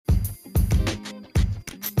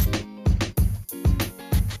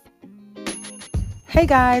Hey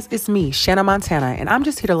guys, it's me, Shanna Montana, and I'm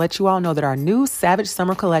just here to let you all know that our new Savage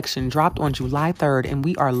Summer collection dropped on July 3rd, and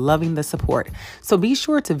we are loving the support. So be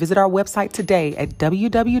sure to visit our website today at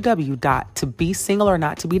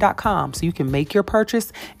www.tobesingleornottobe.com so you can make your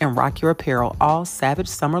purchase and rock your apparel all Savage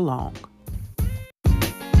Summer long.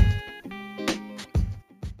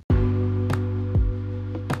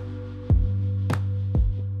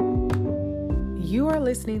 You are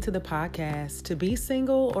listening to the podcast To Be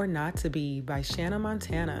Single or Not to Be by Shanna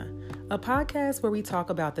Montana, a podcast where we talk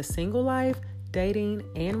about the single life, dating,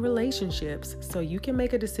 and relationships so you can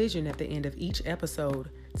make a decision at the end of each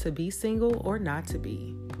episode to be single or not to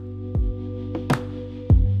be.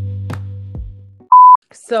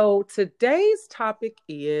 So today's topic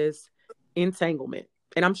is entanglement.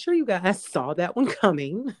 And I'm sure you guys saw that one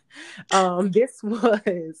coming. This was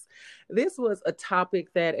a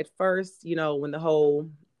topic that at first, when the whole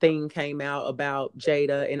thing came out about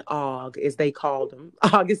Jada and as they called him,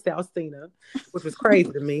 August Alsina, which was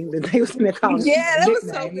crazy to me that they was in there calling him. Yeah, that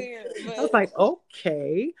was so weird. But... I was like,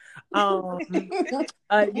 okay.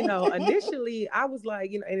 Initially I was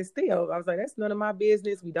like, and it's still, I was like, that's none of my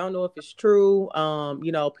business. We don't know if it's true.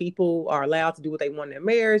 People are allowed to do what they want in their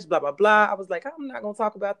marriage, blah, blah, blah. I was like, I'm not going to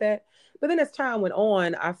talk about that. But then as time went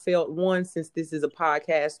on, I felt since this is a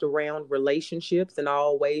podcast around relationships in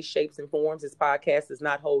all ways, shapes, and forms, this podcast does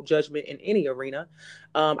not hold judgment in any arena.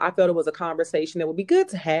 I felt it was a conversation that would be good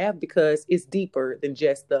to have because it's deeper than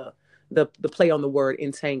just the play on the word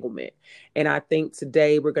entanglement. And I think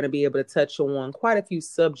today we're going to be able to touch on quite a few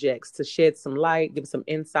subjects to shed some light, give some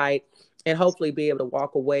insight, and hopefully be able to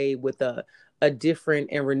walk away with a different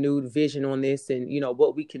and renewed vision on this and,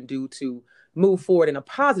 what we can do to move forward in a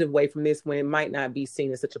positive way from this when it might not be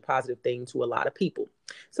seen as such a positive thing to a lot of people.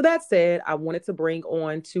 So that said, I wanted to bring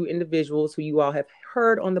on two individuals who you all have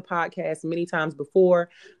heard on the podcast many times before,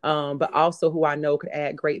 but also who I know could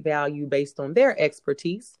add great value based on their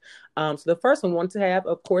expertise. So the first one I want to have,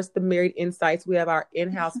 of course, the Married Insights. We have our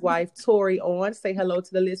in-house wife, Tori, on. Say hello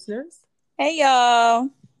to the listeners. Hey, y'all.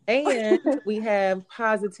 And we have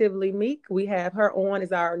Positively Meek. We have her on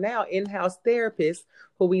as our now in-house therapist,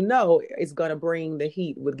 who we know is going to bring the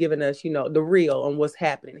heat with giving us, the real on what's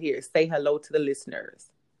happening here. Say hello to the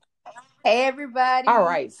listeners. Hey, everybody. All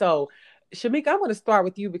right. So, Shamika, I'm going to start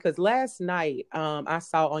with you because last night I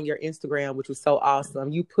saw on your Instagram, which was so awesome,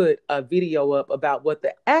 you put a video up about what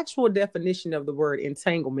the actual definition of the word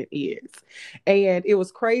entanglement is. And it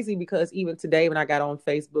was crazy because even today when I got on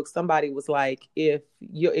Facebook, somebody was like, if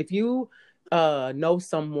you know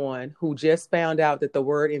someone who just found out that the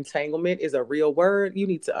word entanglement is a real word, you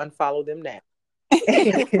need to unfollow them now.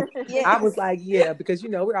 Yes. I was like, yeah, because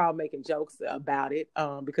we're all making jokes about it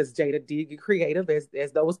because Jada did get creative as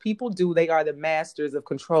those people do. They are the masters of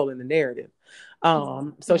controlling the narrative.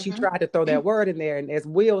 So she tried to throw that word in there, and as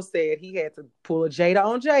Will said, he had to pull a Jada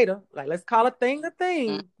on Jada. Like, let's call a thing a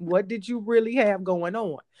thing. What did you really have going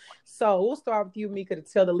on? So we'll start with you, Mika, to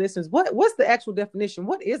tell the listeners what's the actual definition.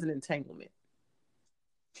 What is an entanglement?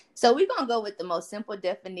 So we're going to go with the most simple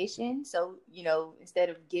definition. So, instead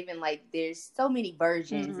of giving there's so many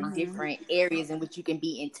versions and different areas in which you can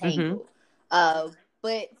be entangled.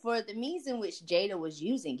 But for the means in which Jada was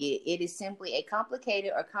using it, it is simply a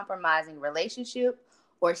complicated or compromising relationship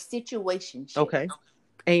or situationship. Okay.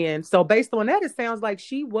 And so based on that, it sounds like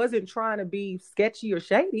she wasn't trying to be sketchy or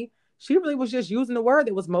shady. She really was just using the word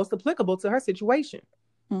that was most applicable to her situation.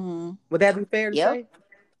 Would that be fair to say?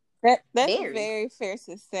 That's very fair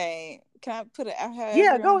to say. Can I put it out?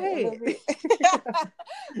 Yeah, go ahead. We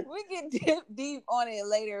can dip deep on it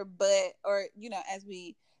later, as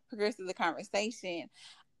we progress through the conversation,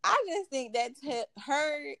 I just think that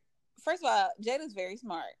her. First of all, Jada's very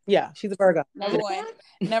smart. Yeah, she's a Virgo. Number one.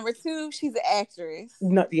 Number two, she's an actress.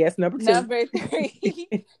 Yes, number two. Number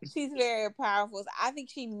three, she's very powerful. So I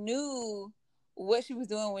think she knew what she was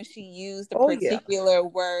doing when she used the particular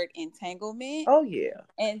word entanglement. Oh, yeah.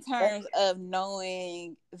 In terms of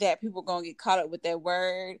knowing that people are going to get caught up with that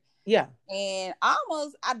word. Yeah. And I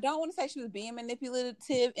don't want to say she was being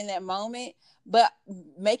manipulative in that moment, but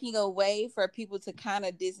making a way for people to kind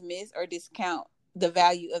of dismiss or discount the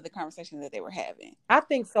value of the conversation that they were having. I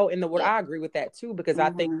think so. I agree with that too, because I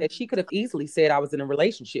think that she could have easily said I was in a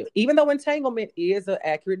relationship, even though entanglement is an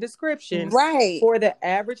accurate description. Right. For the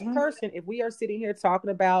average person, if we are sitting here talking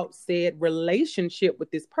about said relationship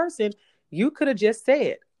with this person, you could have just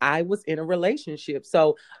said, I was in a relationship.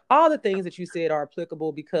 So all the things that you said are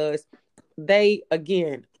applicable because they,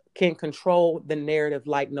 again, can control the narrative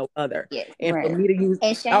like no other. Yeah, and for me to use,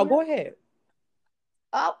 Shayna, go ahead.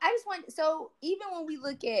 Oh, I just want, so even when we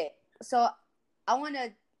look at,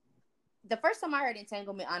 the first time I heard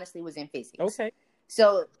entanglement, honestly, was in physics. Okay.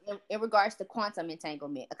 So in regards to quantum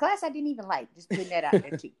entanglement, a class I didn't even like, just putting that out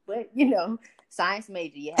there too. But science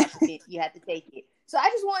major, you have to take it. So I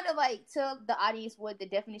just want to like tell the audience what the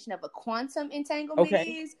definition of a quantum entanglement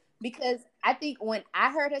is, because I think when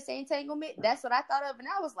I heard her say entanglement, that's what I thought of, and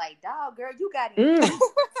I was like, "Dog, girl, you got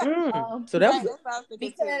it." So that was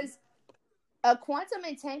because a quantum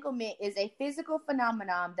entanglement is a physical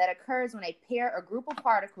phenomenon that occurs when a pair or group of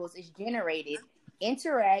particles is generated,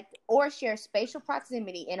 interact, or share spatial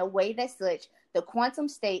proximity in a way that such the quantum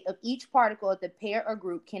state of each particle of the pair or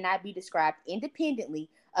group cannot be described independently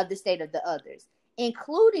of the state of the others,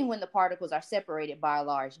 including when the particles are separated by a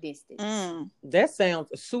large distance. That sounds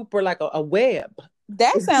super like a web.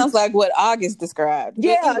 That sounds like what August described.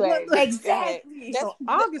 Yeah, anyway, exactly. So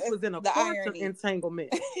August was in a quantum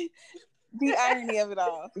entanglement. The irony of it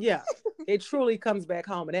all. Yeah, it truly comes back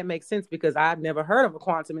home, and that makes sense because I've never heard of a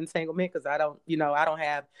quantum entanglement because I don't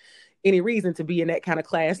have any reason to be in that kind of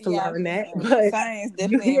class to learn that. But science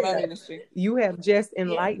definitely in my ministry. You have just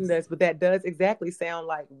enlightened us, but that does exactly sound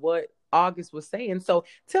like what August was saying. So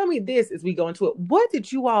tell me this as we go into it. What did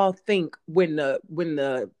you all think when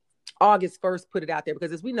the August first put it out there?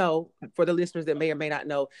 Because as we know, for the listeners that may or may not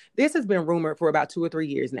know, this has been rumored for about 2 or 3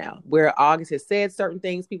 years now, where August has said certain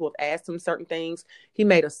things. People have asked him certain things. He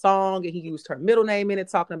made a song and he used her middle name in it,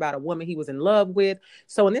 talking about a woman he was in love with.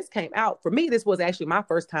 So when this came out, for me, this was actually my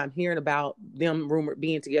first time hearing about them rumored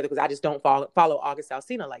being together, because I just don't follow August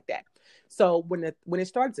Alsina like that. So when it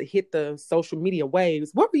started to hit the social media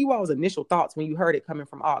waves, what were you all's initial thoughts when you heard it coming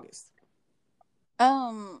from August?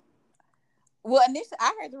 Well, initially,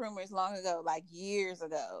 I heard the rumors long ago, like years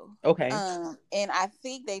ago. Okay. And I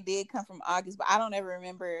think they did come from August, but I don't ever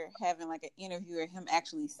remember having like an interview or him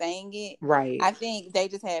actually saying it. Right. I think they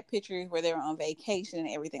just had pictures where they were on vacation and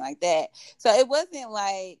everything like that. So it wasn't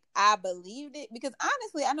like I believed it, because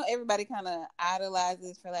honestly, I know everybody kind of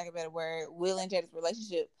idolizes, for lack of a better word, Will and Jada's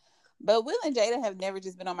relationship. But Will and Jada have never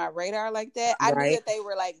just been on my radar like that. I knew that they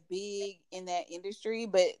were like big in that industry,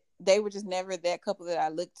 but they were just never that couple that I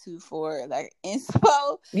looked to for like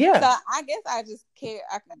inspo. Yeah. So I guess I could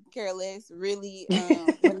care less really.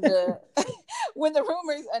 When the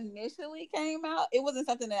rumors initially came out, it wasn't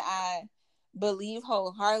something that I believe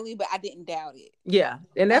wholeheartedly, but I didn't doubt it. Yeah.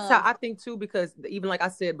 And that's how I think too, because even like I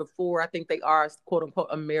said before, I think they are quote unquote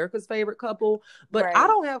America's favorite couple, but I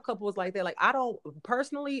don't have couples like that. Like I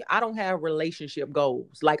don't have relationship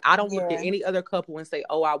goals. Like I don't look at any other couple and say,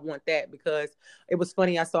 oh, I want that, because it was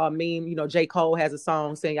funny. I saw a meme, J. Cole has a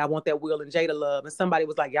song saying, I want that Will and Jada love. And somebody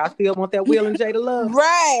was like, y'all still want that Will and Jada love?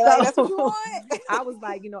 Right. Like, that's what you want. I was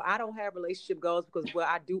like, I don't have relationship goals, because what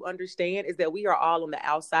I do understand is that we are all on the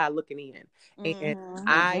outside looking in. And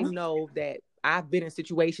I know that I've been in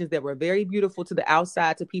situations that were very beautiful to the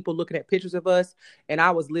outside, to people looking at pictures of us, and I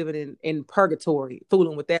was living in purgatory,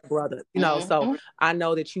 fooling with that brother, So I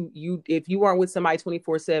know that you if you aren't with somebody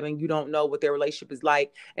 24/7, you don't know what their relationship is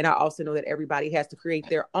like. And I also know that everybody has to create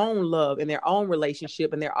their own love and their own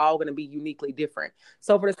relationship, and they're all going to be uniquely different.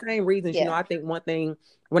 So for the same reasons, I think one thing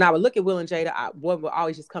when I would look at Will and Jada, what would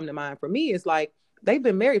always just come to mind for me is like, they've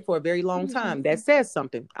been married for a very long time. That says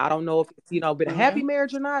something. I don't know if it's, been a happy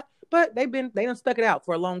marriage or not, but they done stuck it out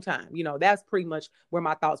for a long time. That's pretty much where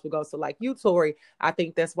my thoughts would go. So like you, Tori, I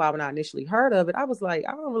think that's why when I initially heard of it, I was like,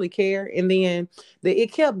 I don't really care. And then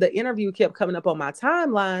the interview kept coming up on my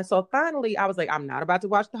timeline. So finally I was like, I'm not about to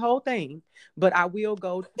watch the whole thing, but I will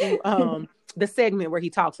go to, the segment where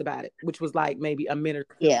he talks about it, which was like maybe a minute.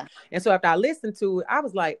 Yeah. And so after I listened to it, I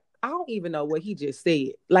was like, I don't even know what he just said.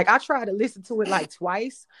 Like I tried to listen to it like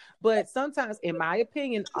twice, but sometimes, in my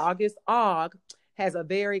opinion, August Og has a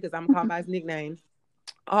very, because I'm calling by his nickname,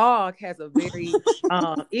 Og has a very,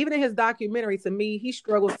 even in his documentary, to me, he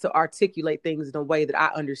struggles to articulate things in a way that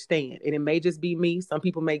I understand. And it may just be me. Some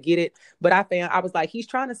people may get it, but I was like, he's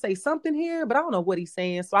trying to say something here, but I don't know what he's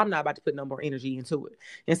saying. So I'm not about to put no more energy into it.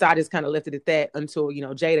 And so I just kind of left it at that until,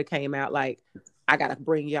 Jada came out like, I got to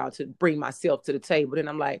bring myself to the table. And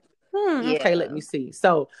I'm like, okay, let me see.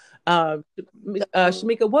 So,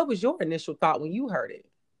 Shamika, what was your initial thought when you heard it?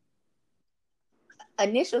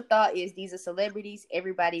 Initial thought is these are celebrities.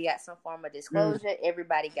 Everybody got some form of disclosure.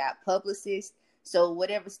 Everybody got publicists. So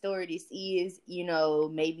whatever story this is,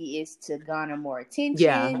 maybe it's to garner more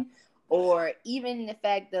attention, or even the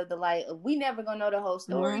fact of we never gonna know the whole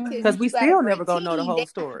story, because we still never gonna know the whole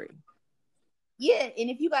story. Yeah, and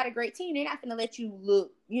if you got a great team, they're not gonna let you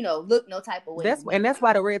look no type of way. That's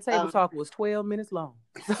why the Red Table Talk was 12 minutes long.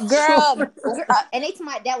 Girl, and they told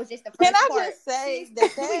me that was just the first Can I part. just say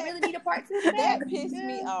that we really need a part 2? That pissed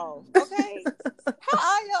me off. Okay, how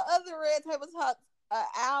all your other Red Table Talks an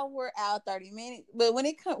hour, 30 minutes. But when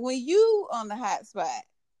you on the hot spot,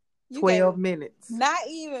 you 12 minutes. Not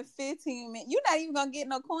even 15 minutes. You're not even gonna get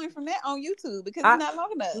no coin from that on YouTube because it's not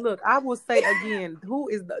long enough. Look, I will say again, who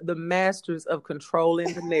is the masters of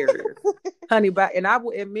controlling the narrative? Honey, and I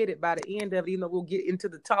will admit it, by the end of it, even though we'll get into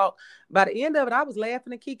the talk, by the end of it, I was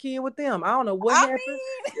laughing and kicking with them. I don't know what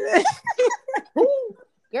happened.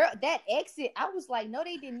 Girl, that exit, I was like, no,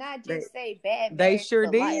 they did not just say bad marriage. They sure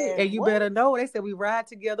did. Life. And you better know, they said we ride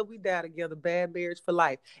together, we die together, bad marriage for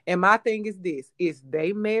life. And my thing is this, it's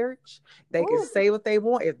their marriage. They can say what they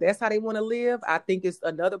want. If that's how they want to live, I think it's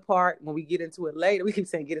another part when we get into it later. We keep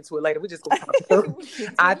saying get into it later. We just go talk through.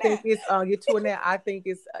 I think it's get to it now. I think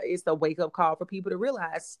it's a wake-up call for people to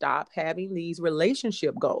realize, stop having these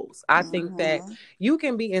relationship goals. I think that you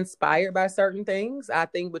can be inspired by certain things. I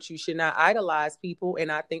think, but you should not idolize people. And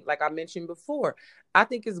I think, like I mentioned before, I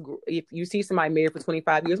think if you see somebody married for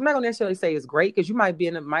 25 years, I'm not going to necessarily say it's great, because you might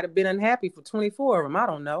have been unhappy for 24 of them. I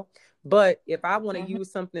don't know. But if I want to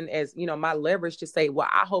use something as, my leverage to say, well,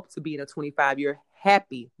 I hope to be in a 25-year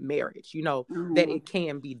happy marriage, that it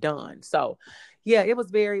can be done. So, yeah, it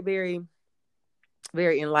was very, very,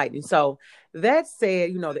 very enlightening. So that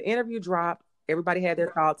said, the interview dropped. Everybody had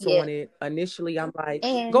their thoughts on it. Initially, I'm like,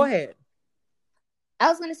 go ahead. I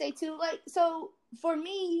was going to say too, so for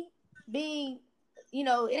me, being,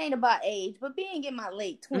 it ain't about age, but being in my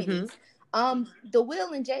late 20s, the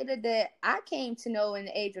Will and Jada that I came to know in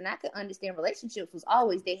the age when I could understand relationships was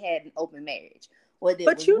always they had an open marriage. But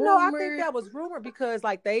I think that was rumored, because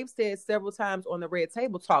like they've said several times on the Red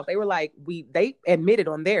Table Talk, they were like, they admitted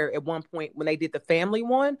on there at one point when they did the family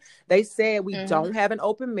one, they said we don't have an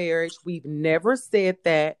open marriage. We've never said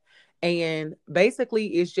that. And basically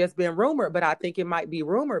it's just been rumored, but I think it might be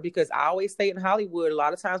rumored because I always say in Hollywood, a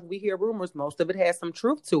lot of times when we hear rumors, most of it has some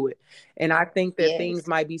truth to it. And I think that things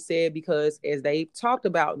might be said because, as they've talked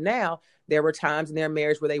about now, there were times in their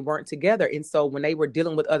marriage where they weren't together. And so when they were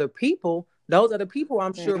dealing with other people, those other people,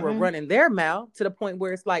 I'm sure, were running their mouth to the point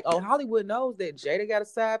where it's like, oh, Hollywood knows that Jada got a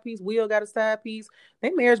side piece, Will got a side piece.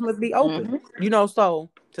 Their marriage must be open, so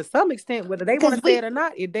to some extent, whether they want to say it or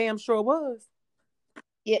not, it damn sure was.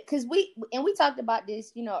 Yeah, because we talked about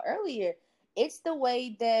this, earlier. It's the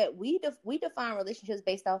way that we define relationships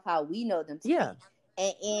based off how we know them to be.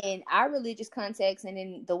 And in our religious context and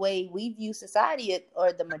in the way we view society,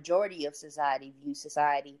 or the majority of society views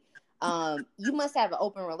society, you must have an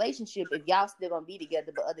open relationship if y'all still gonna be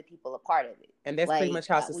together, but other people are part of it. And that's pretty much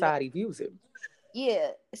how society views it.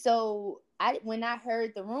 Yeah. So when I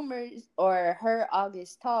heard the rumors or heard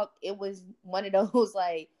August talk, it was one of those,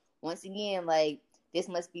 like, once again, like, this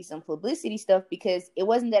must be some publicity stuff, because it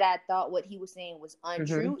wasn't that I thought what he was saying was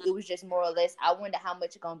untrue. It was just more or less, I wonder how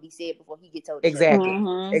much is going to be said before he gets told.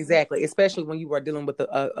 Exactly. Especially when you are dealing with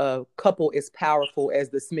a couple as powerful as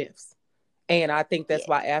the Smiths. And I think that's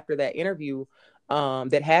why after that interview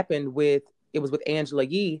that happened with Angela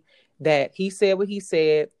Yee, that he said what he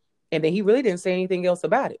said, and then he really didn't say anything else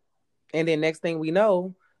about it. And then next thing we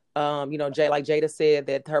know, Jada said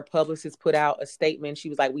that her publicist put out a statement. She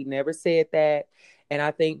was like, we never said that. And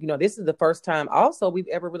I think, this is the first time also we've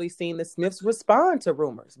ever really seen the Smiths respond to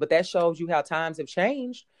rumors. But that shows you how times have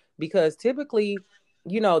changed, because typically,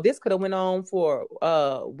 this could have went on for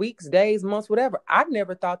weeks, days, months, whatever. I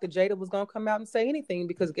never thought that Jada was going to come out and say anything,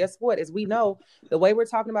 because guess what? As we know, the way we're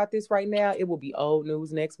talking about this right now, it will be old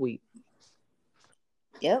news next week.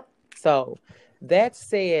 Yep. So that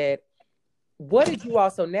said, what did you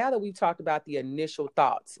also, now that we've talked about the initial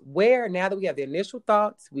thoughts, now that we have the initial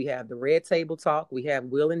thoughts, we have the Red Table Talk, we have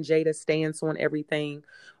Will and Jada's stance on everything.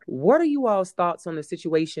 What are you all's thoughts on the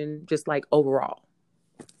situation, just like overall?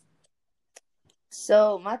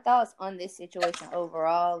 So my thoughts on this situation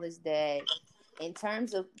overall is that in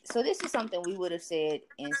terms of, so this is something we would have said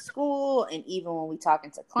in school and even when we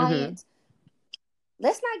talking to clients,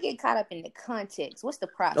 let's not get caught up in the context. What's the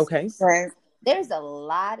process? Okay. Right. There's a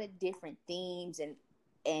lot of different themes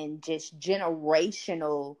and just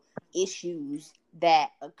generational issues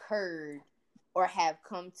that occurred or have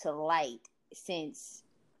come to light since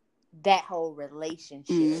that whole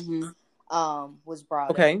relationship was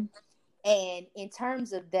brought up. And in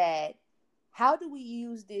terms of that, how do we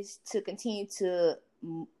use this to continue to,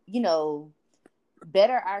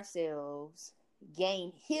 better ourselves,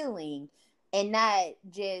 gain healing, and not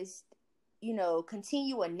just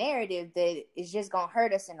continue a narrative that is just going to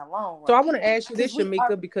hurt us in the long run. So I want to ask you this,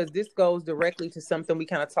 Shamika, because this goes directly to something we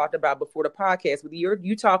kind of talked about before the podcast. With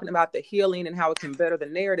you talking about the healing and how it can better the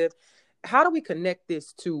narrative. How do we connect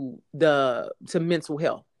this to mental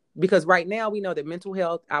health? Because right now we know that mental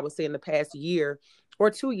health, I would say in the past year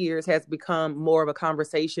or 2 years, has become more of a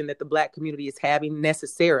conversation that the Black community is having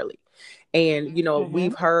necessarily. And,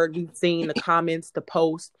 we've seen the comments, the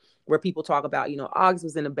posts where people talk about, August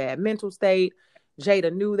was in a bad mental state.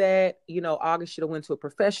 Jada knew that, August should have went to a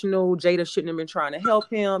professional. Jada shouldn't have been trying to help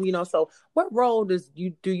him, so what role do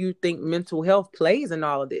you think mental health plays in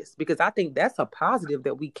all of this? Because I think that's a positive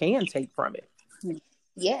that we can take from it.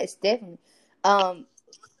 Yes, definitely.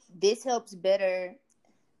 This helps better.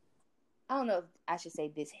 I don't know if I should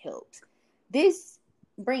say this helps. This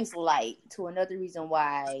brings light to another reason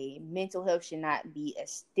why mental health should not be a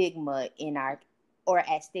stigma or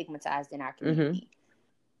as stigmatized in our community.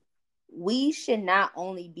 We should not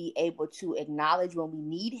only be able to acknowledge when we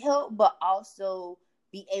need help, but also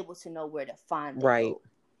be able to know where to find the help.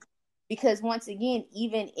 Because once again,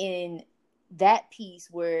 even in that piece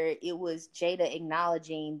where it was Jada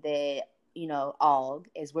acknowledging that, Og,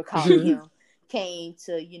 as we're calling him, came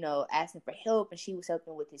to, asking for help, and she was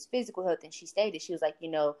helping with his physical health, and she stated, she was like,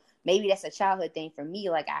 maybe that's a childhood thing for me.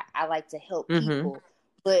 Like, I like to help people.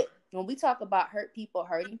 But when we talk about hurt people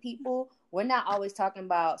hurting people, we're not always talking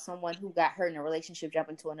about someone who got hurt in a relationship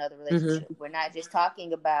jumping to another relationship. We're not just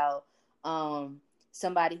talking about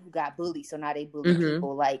somebody who got bullied, so now they bully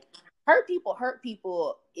people. Like, hurt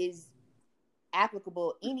people is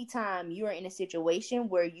applicable anytime you are in a situation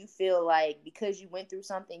where you feel like because you went through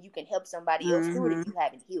something, you can help somebody else through it if you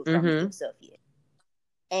haven't healed from it yourself yet.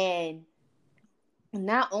 And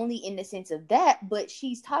not only in the sense of that, but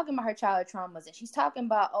she's talking about her childhood traumas, and she's talking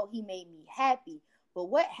about, oh, he made me happy. But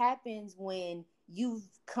what happens when you've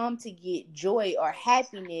come to get joy or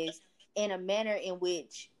happiness in a manner in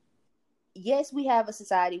which, yes, we have a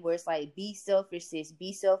society where it's like, be selfish, sis,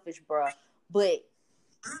 be selfish, bruh. But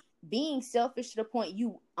being selfish to the point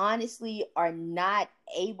you honestly are not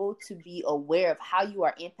able to be aware of how you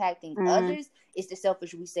are impacting others is the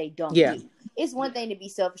selfish we say don't do. It's one thing to be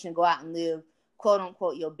selfish and go out and live, quote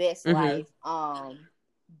unquote, your best life,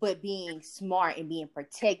 but being smart and being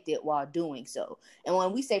protected while doing so. And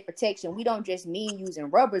when we say protection, we don't just mean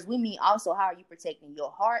using rubbers. We mean also how are you protecting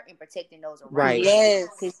your heart and protecting those around you. Yes.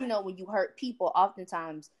 Because, when you hurt people,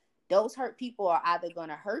 oftentimes those hurt people are either going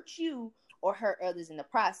to hurt you or hurt others in the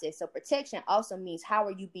process. So protection also means how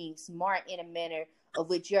are you being smart in a manner of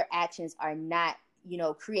which your actions are not,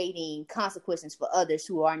 creating consequences for others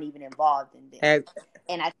who aren't even involved in them.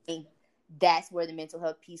 And I think that's where the mental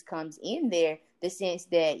health piece comes in there. The sense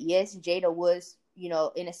that, yes, Jada was, in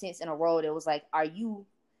a sense in a role that was like, have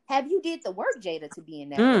you did the work, Jada, to be in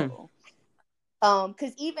that role?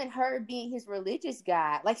 Because even her being his religious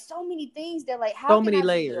guide, like so many things that, like, how can I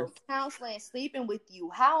layers. Be counseling, sleeping with you?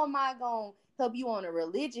 How am I gonna help you on a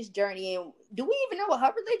religious journey? And do we even know what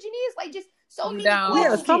her religion is? Like, just so many questions.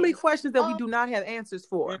 Yeah, so many questions that we do not have answers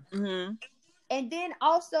for. And then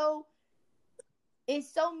also, in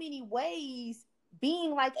so many ways,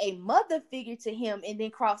 being like a mother figure to him, and then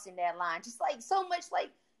crossing that line, just like so much like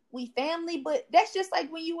we family, but that's just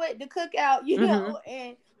like when you at the cookout, know,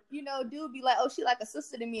 and dude be like, oh, she like a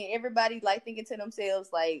sister to me, and everybody like thinking to themselves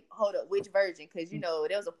like, hold up, which virgin? Because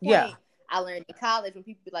there was a point I learned in college when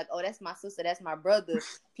people be like, oh, that's my sister, that's my brother.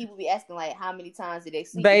 People be asking like, how many times did they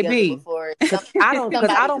sleep together before? I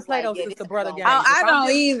don't play those sister brother games. Oh, I don't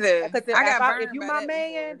either. If you my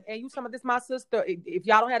man and you some of this my sister, if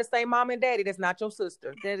y'all don't have the same mom and daddy, that's not your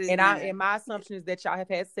sister. And my assumption is that y'all have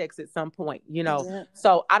had sex at some point,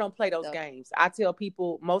 So I don't play those games. I tell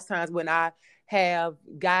people most times when I have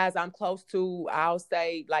guys I'm close to, I'll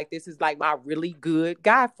say like, this is like my really good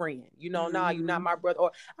guy friend, nah, you're not my brother.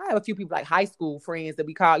 Or I have a few people like high school friends that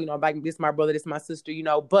we call, like, this my brother, this my sister,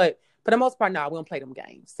 but for the most part, no, we don't play them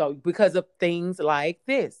games. So because of things like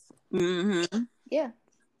this. Yeah.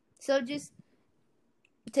 So just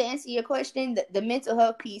to answer your question, the mental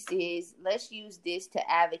health piece is, let's use this to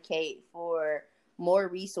advocate for more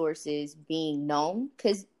resources being known,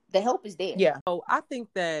 because the help is there. Yeah. So I think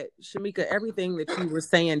that, Shamika, everything that you were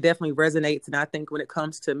saying definitely resonates. And I think when it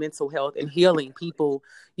comes to mental health and healing people,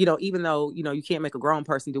 even though, you can't make a grown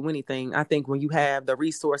person do anything, I think when you have the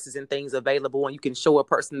resources and things available and you can show a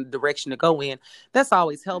person the direction to go in, that's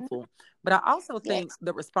always helpful. But I also think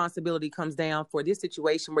the responsibility comes down for this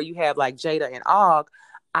situation where you have like Jada and Og.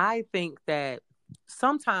 I think that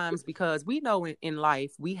sometimes, because we know in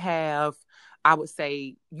life we have, I would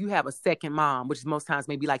say, you have a second mom, which is most times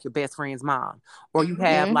maybe like your best friend's mom, or you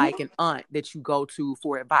have like an aunt that you go to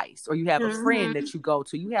for advice, or you have a friend that you go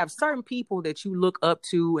to. You have certain people that you look up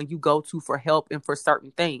to and you go to for help and for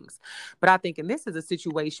certain things. But I think, and this is a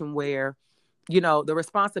situation where the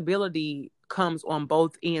responsibility comes on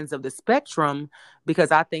both ends of the spectrum,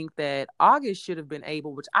 because I think that August should have been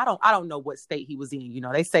able, which I don't know what state he was in.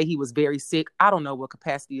 They say he was very sick. I don't know what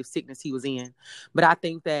capacity of sickness he was in, but I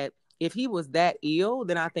think that if he was that ill,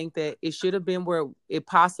 then I think that it should have been where Will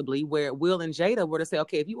and Jada were to say,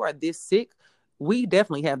 okay, if you are this sick, we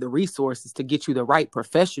definitely have the resources to get you the right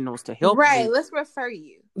professionals to help you. Right, let's refer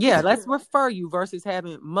you. Yeah, let's refer you versus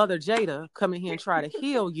having Mother Jada come in here and try to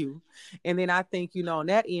heal you. And then I think, on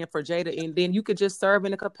that end for Jada, and then you could just serve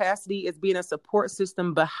in a capacity as being a support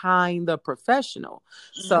system behind the professional.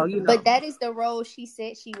 So, But that is the role she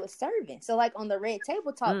said she was serving. So like on the Red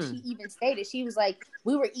Table Talk, she even stated, she was like,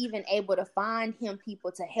 we were even able to find him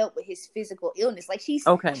people to help with his physical illness. Like she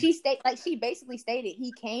basically stated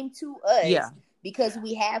he came to us because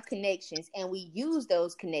we have connections and we use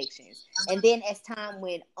those connections. And then as time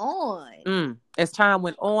went on, it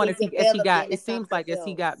seems like as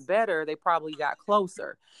he got better, they probably got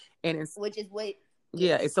closer. And which is what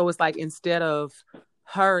so it's like, instead of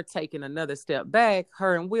her taking another step back,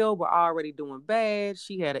 her and Will were already doing bad.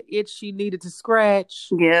 She had an itch she needed to scratch.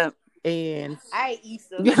 Yep. And I eat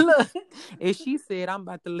some. Look, and she said, I'm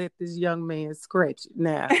about to let this young man scratch it.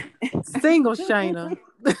 Now, single Shayna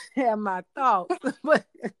have my thoughts, but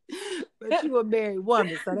you a married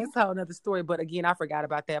woman, so that's a whole another story. But again, I forgot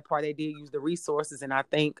about that part. They did use the resources, and I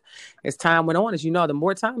think as time went on, as the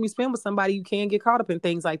more time you spend with somebody, you can get caught up in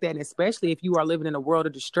things like that, and especially if you are living in a world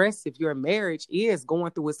of distress, if your marriage is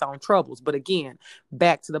going through its own troubles. But again,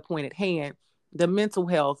 back to the point at hand, the mental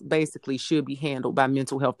health basically should be handled by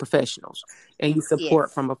mental health professionals, and you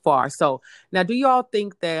support from afar. So now, do y'all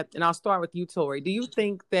think that, and I'll start with you, Tori, do you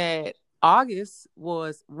think that August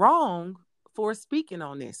was wrong for speaking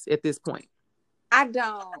on this at this point? I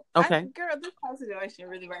don't. Okay. Girl, this whole situation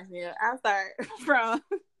really brings me up. I'll start from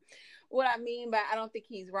what I mean by I don't think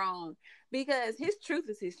he's wrong, because his truth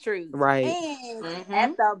is his truth. Right. And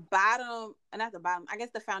at the bottom, not the bottom, I guess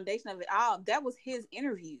the foundation of it all, that was his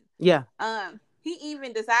interview. Yeah. He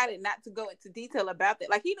even decided not to go into detail about that.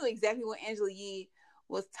 Like, he knew exactly what Angela Yee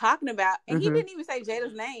was talking about. And he didn't even say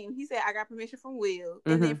Jada's name. He said, I got permission from Will.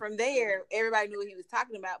 And then from there, everybody knew what he was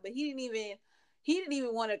talking about. But he didn't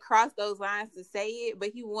even want to cross those lines to say it, but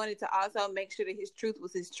he wanted to also make sure that his truth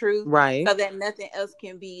was his truth. Right. So that nothing else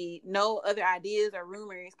no other ideas or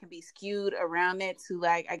rumors can be skewed around that to,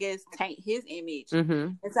 like, I guess, taint his image.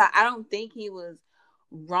 And so I don't think he was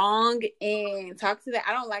wrong and talk to that.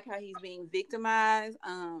 I don't like how he's being victimized.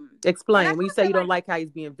 Explain. When you say you don't like how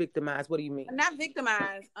he's being victimized, what do you mean? Not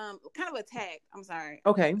victimized, kind of attacked. I'm sorry.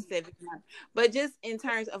 Okay. I said victimized. But just in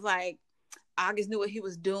terms of, like, August knew what he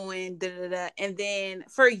was doing, and then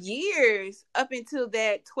for years, up until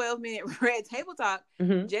that 12-minute Red Table Talk,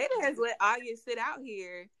 Jada has let August sit out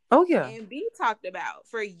here and be talked about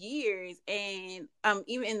for years. And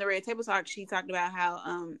even in the Red Table Talk, she talked about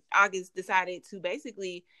how August decided to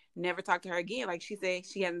basically never talk to her again. Like, she said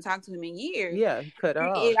she hasn't talked to him in years. Yeah, cut her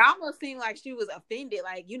off. It almost seemed like she was offended.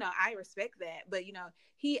 Like, I respect that, but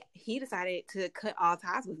he decided to cut all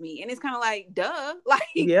ties with me, and it's kind of like, duh. Like,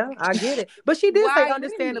 yeah, I get it, but she did say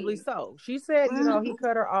understandably so. She said, he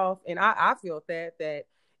cut her off, and I felt that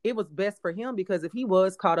it was best for him, because if he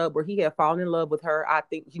was caught up where he had fallen in love with her, I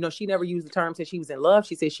think, she never used the term said she was in love.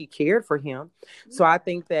 She said she cared for him. So I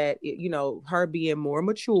think that, her being more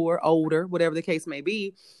mature, older, whatever the case may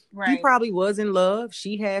be, he probably was in love.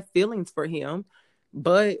 She had feelings for him.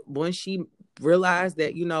 But when she realized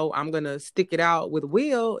that, I'm going to stick it out with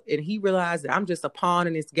Will, and he realized that I'm just a pawn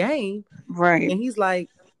in this game. Right. And he's like,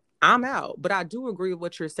 I'm out. But I do agree with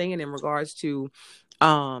what you're saying in regards to,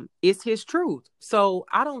 it's his truth. So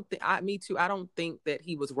I don't think that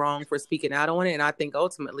he was wrong for speaking out on it. And I think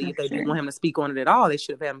ultimately, if they didn't want him to speak on it at all, they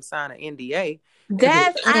should have had him sign an NDA.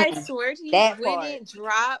 I swear to you, when it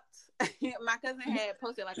dropped, my cousin had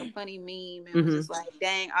posted like a funny meme and was just like,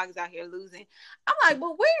 dang, August out here losing. I'm like,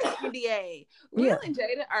 but where's NDA? Will and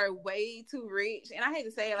Jada are way too rich. And I hate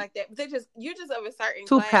to say it like that, but you're just of a certain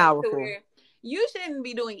too class powerful. To where you shouldn't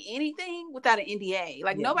be doing anything without an NDA.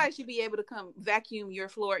 Like, nobody should be able to come vacuum your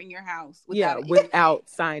floor in your house without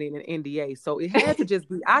signing an NDA. So it had to just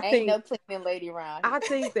be, I think, no cleaning lady around here. I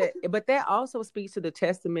think that, but that also speaks to the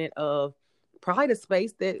testament of probably the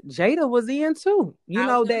space that Jada was in too.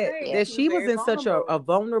 That she was in such a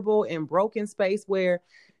vulnerable and broken space where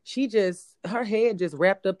her head just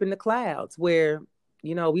wrapped up in the clouds, where,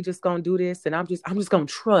 we just gonna do this, and I'm just gonna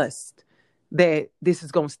trust that this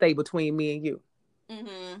is gonna stay between me and you.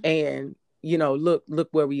 And look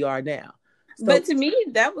where we are now. So, but to me,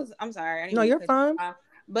 that was, I'm sorry. No, you're fine.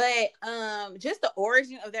 But just the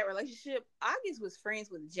origin of that relationship, August was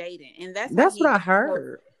friends with Jaden, and that's what I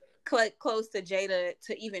heard. close to Jada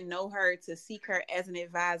to even know her, to seek her as an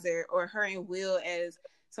advisor, or her and Will as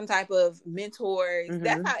some type of mentors. Mm-hmm.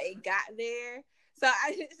 That's how it got there. So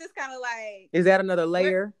it's just kind of like, is that another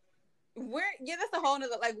layer? Yeah, that's a whole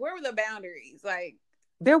nother, like, where were the boundaries? Like,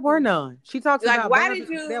 there were none. She talks like, about why boundaries.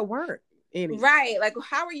 did you? There weren't any. Right. Like,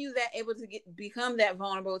 how are you that able to become that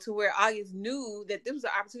vulnerable to where August knew that this was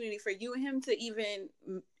an opportunity for you and him to even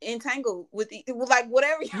entangle with like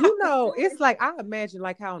whatever you know, it's like, I imagine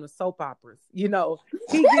like how on the soap operas, you know,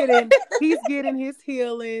 he's getting his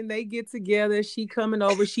healing, they get together, she coming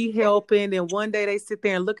over, she helping, and one day they sit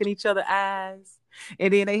there and look in each other's eyes,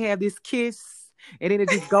 and then they have this kiss, and then it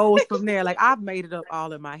just goes from there. Like, I've made it up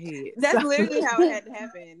all in my head. That's literally how it had to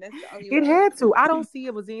happen. That's the only it way. had to. I don't see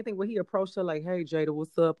it was anything where he approached her like, "Hey, Jada,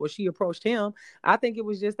 what's up?" or she approached him. I think it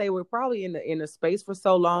was just they were probably in the space for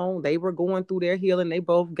so long. They were going through their healing. They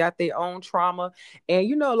both got their own trauma, and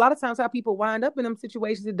you know, a lot of times how people wind up in them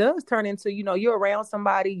situations, it does turn into, you know, you're around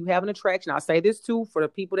somebody, you have an attraction. I say this too for the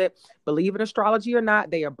people that believe in astrology or not.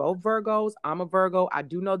 They are both Virgos. I'm a Virgo. I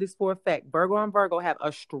do know this for a fact. Virgo and Virgo have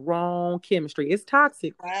a strong chemistry. It's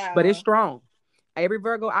toxic, but it's strong. Every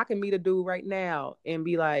Virgo, I can meet a dude right now and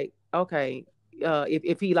be like, okay,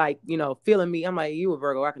 if he like, you know, feeling me, I'm like, you a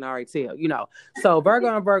Virgo, I can already tell, you know. So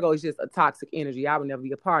Virgo and Virgo is just a toxic energy. I would never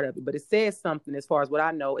be a part of it, but it says something as far as what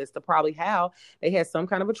I know as to probably how they had some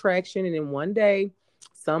kind of attraction, and then one day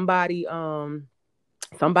somebody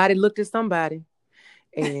looked at somebody,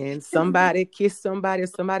 and somebody kissed somebody, or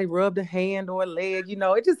somebody rubbed a hand or a leg, you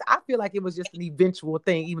know. It just, I feel like it was just an eventual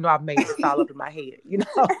thing, even though I've made this all up in my head, you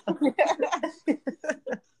know.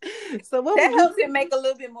 So that helps it make a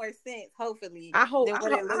little bit more sense, hopefully. I hope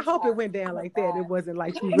it went down like that. It wasn't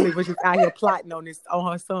like she really was just out here plotting on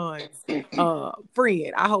her son's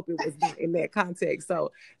friend. I hope it was in that context.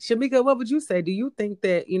 So, Shamika, what would you say? Do you think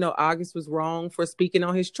that, you know, August was wrong for speaking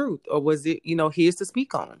on his truth, or was it, you know, his to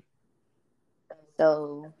speak on?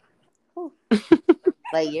 So,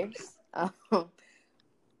 layers.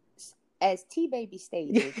 As T Baby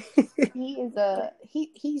stated,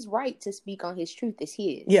 he's right to speak on his truth. It's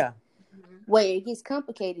his. Yeah. Where it gets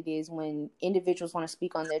complicated is when individuals want to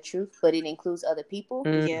speak on their truth, but it includes other people.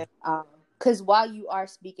 Yeah. Because while you are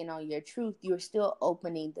speaking on your truth, you're still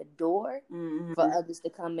opening the door for others to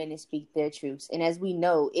come in and speak their truths. And as we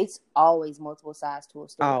know, it's always multiple sides to a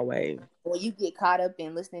story. Always. When you get caught up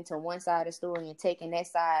in listening to one side of the story and taking that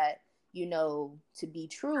side, you know, to be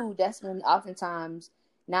true, that's when oftentimes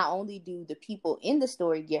not only do the people in the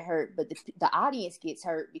story get hurt, but the audience gets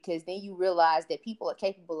hurt, because then you realize that people are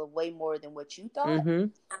capable of way more than what you thought. Mm-hmm.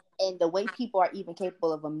 And the way people are even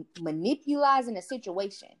capable of manipulating a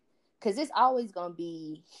situation. Because it's always going to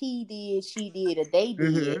be he did, she did, or they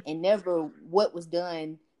did, and never what was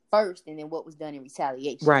done first and then what was done in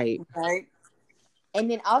retaliation. Right. And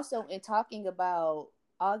then also in talking about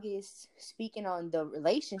August speaking on the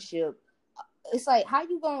relationship, it's like, how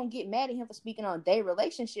you gonna get mad at him for speaking on their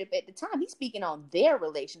relationship? At the time, he's speaking on their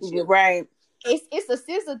relationship. Right. It's a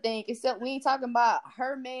sister thing, except we ain't talking about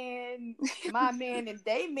her man, my man, and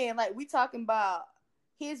they man. Like, we talking about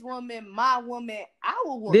his woman, my woman,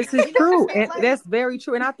 our woman. This is true. And like, that's very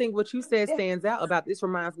true. And I think what you said stands out about this.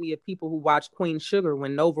 Reminds me of people who watched Queen Sugar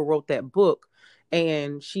when Nova wrote that book.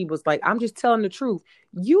 And she was like, I'm just telling the truth.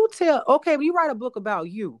 You tell, okay, but you write a book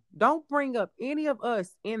about you. Don't bring up any of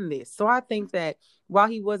us in this. So I think that while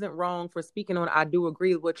he wasn't wrong for speaking on, I do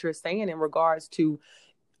agree with what you're saying in regards to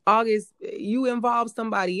August, you involved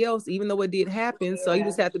somebody else, even though it did happen. So you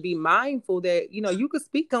just have to be mindful that, you know, you could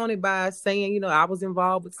speak on it by saying, you know, I was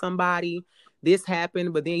involved with somebody, this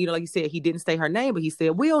happened, but then, you know, like you said, he didn't say her name, but he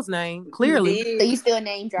said Will's name, clearly. So you still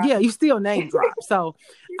name drop. Yeah, you still name drop. So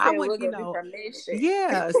I would, you know,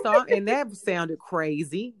 yeah. So, and that sounded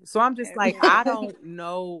crazy. So I'm just like, I don't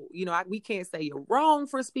know, you know, we can't say you're wrong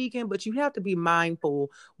for speaking, but you have to be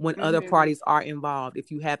mindful when other parties are involved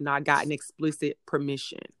if you have not gotten explicit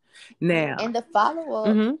permission. Now, and the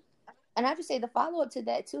follow-up, and I just say the follow-up to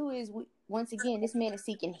that too is, once again, this man is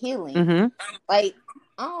seeking healing. Like,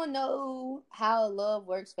 I don't know how love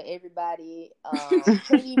works for everybody.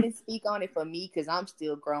 Can't even speak on it for me because I'm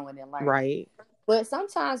still growing and learning. Right. But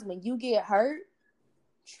sometimes when you get hurt,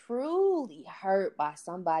 truly hurt by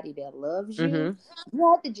somebody that loves you,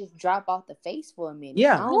 you have to just drop off the face for a minute.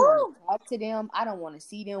 Yeah. I don't want to talk to them. I don't want to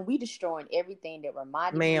see them. We destroying everything that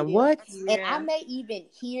reminded me of them. What? And I may even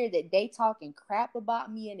hear that they talking crap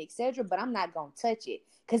about me and etc., but I'm not going to touch it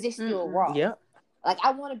because it's still raw. Yep. Like,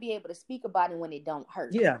 I want to be able to speak about it when it don't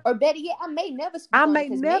hurt. Yeah. Or better yet, I may never speak on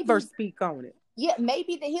it. Speak on it. yeah,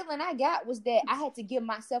 maybe the healing I got was that I had to give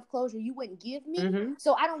myself closure you wouldn't give me. Mm-hmm.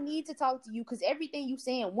 So I don't need to talk to you because everything you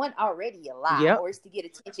saying one already a lie, Yep. or it's to get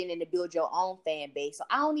attention and to build your own fan base. So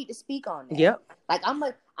I don't need to speak on that. Yep. Like I'm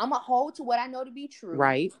a hold to what I know to be true.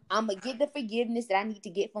 Right. I'm gonna get the forgiveness that I need to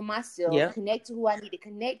get for myself. Yep. Connect to who I need to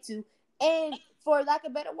connect to, and for lack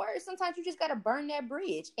of better words, sometimes you just gotta burn that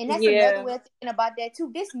bridge. And that's another way of thinking about that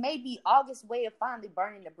too. This may be August's way of finally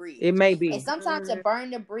burning the bridge. It may be. And sometimes to burn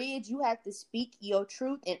the bridge, you have to speak your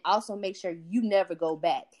truth and also make sure you never go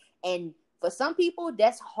back. And for some people,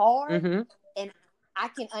 that's hard. Mm-hmm. And I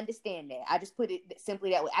can understand that. I just put it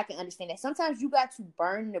simply that way. I can understand that. Sometimes you got to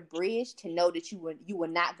burn the bridge to know that you will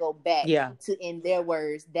not go back to, in their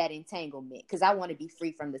words, that entanglement. Because I want to be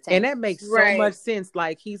free from the tangle. And that makes so much sense.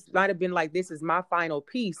 Like, he's might have been like, this is my final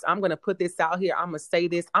piece. I'm going to put this out here. I'm going to say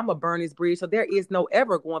this. I'm going to burn this bridge. So there is no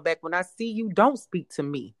ever going back. When I see you, don't speak to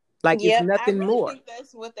me. Like, it's nothing more. I think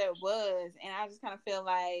that's what that was. And I just kind of feel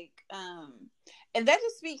like, and that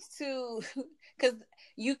just speaks to, because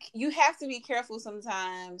you have to be careful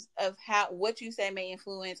sometimes of what you say may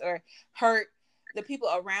influence or hurt the people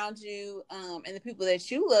around you, and the people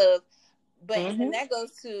that you love. But and that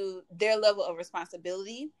goes to their level of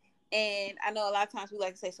responsibility. And I know a lot of times we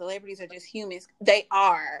like to say celebrities are just humans. They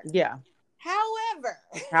are. Yeah. However,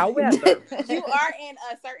 you are in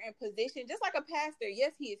a certain position, just like a pastor.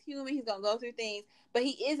 Yes, he is human. He's going to go through things, but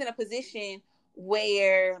he is in a position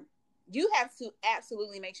where you have to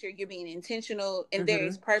absolutely make sure you're being intentional and there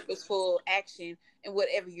is purposeful action in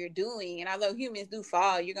whatever you're doing. And although humans do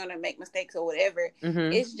fall, you're going to make mistakes or whatever.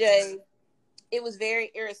 It's just, it was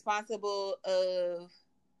very irresponsible of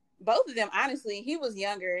both of them. Honestly, he was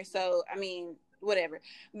younger. So, I mean, whatever.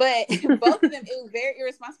 But both of them, it was very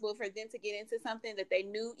irresponsible for them to get into something that they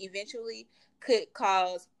knew eventually could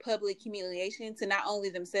cause public humiliation to not only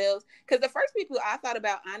themselves. Because the first people I thought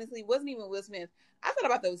about, honestly, wasn't even Will Smith. I thought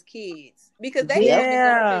about those kids because they have been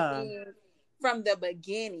going through things from the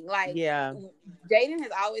beginning. Like, Jaden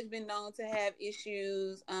has always been known to have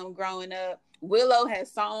issues growing up. Willow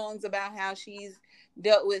has songs about how she's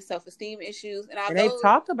dealt with self-esteem issues. And they've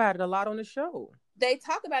talked about it a lot on the show. They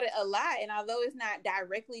talk about it a lot, and although it's not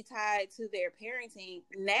directly tied to their parenting,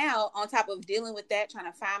 now on top of dealing with that, trying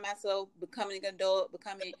to find myself, becoming an adult,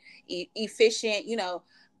 becoming efficient,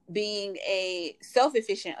 being a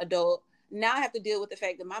self-efficient adult, now I have to deal with the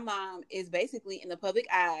fact that my mom is basically in the public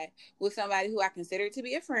eye with somebody who I consider to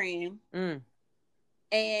be a friend.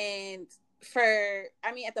 And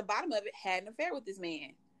at the bottom of it, had an affair with this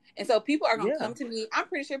man. And so people are going to come to me. I'm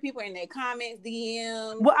pretty sure people are in their comments,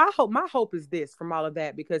 DMs. Well, my hope is this from all of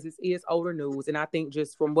that, because it is older news. And I think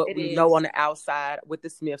just from what we know on the outside with the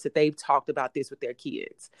Smiths, that they've talked about this with their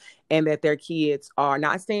kids, and that their kids are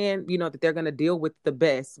not saying, that they're going to deal with the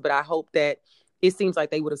best. But I hope that it seems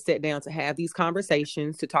like they would have sat down to have these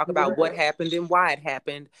conversations, to talk about what happened and why it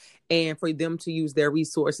happened, and for them to use their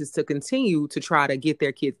resources to continue to try to get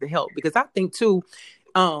their kids the help. Because I think too,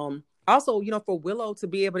 also, for Willow to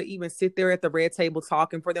be able to even sit there at the red table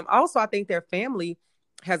talking for them. Also, I think their family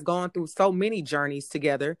has gone through so many journeys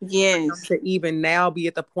together. Yes. To even now be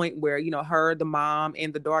at the point where, her, the mom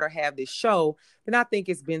and the daughter have this show, then I think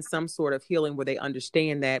it's been some sort of healing where they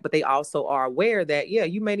understand that, but they also are aware that,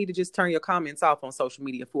 you may need to just turn your comments off on social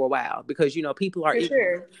media for a while, because, people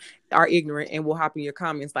are ignorant and will hop in your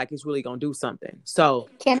comments like it's really going to do something. So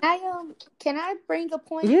can I bring a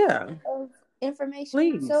point of information?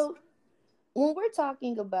 Please. So when we're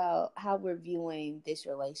talking about how we're viewing this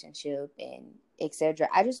relationship and etc.,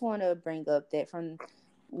 I just want to bring up that from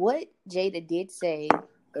what Jada did say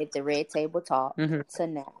at the Red Table Talk to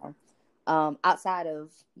now, outside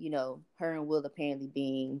of, her and Will apparently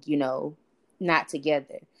being, not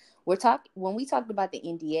together, when we talked about the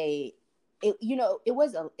NDA,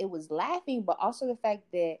 it was laughing, but also the fact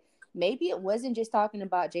that maybe it wasn't just talking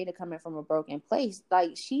about Jada coming from a broken place.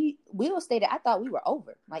 Like, Will stated, I thought we were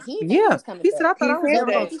over. Like, he was coming he said, back. I thought I was never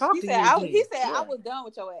going to talk to you. He said, I was done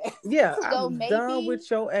with your ass. Yeah, I was done with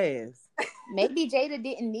your ass. Maybe Jada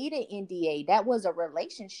didn't need an NDA. That was a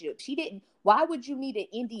relationship. She didn't. Why would you need an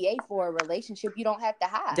NDA for a relationship you don't have to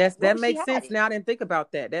hide? That makes sense. Now I didn't think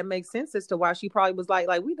about that. That makes sense as to why she probably was like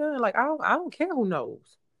we done. Like, I don't care who knows.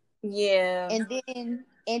 Yeah. And then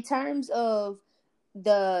in terms of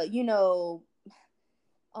the,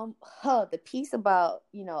 the piece about,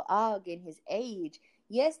 Og and his age,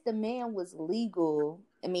 yes, the man was legal.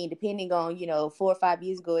 I mean, depending on, 4 or 5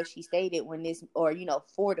 years ago, as she stated, when this, or,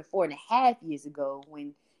 4 to 4.5 years ago,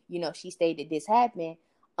 when, she stated this happened.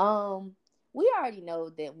 We already know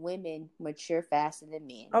that women mature faster than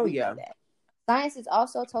men. Oh, we know that. Science has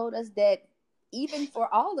also told us that even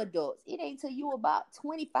for all adults, it ain't till you about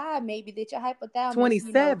 25 maybe that your hypothalamus,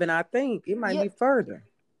 27, I think. It might be further.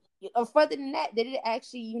 Or further than that it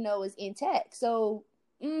actually, is intact. So,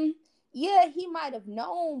 yeah, he might have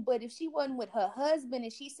known, but if she wasn't with her husband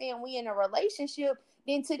and she's saying we in a relationship,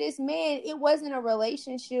 then to this man, it wasn't a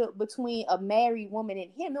relationship between a married woman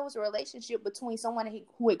and him. It was a relationship between someone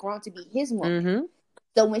who had grown to be his woman. Mm-hmm.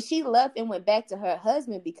 So when she left and went back to her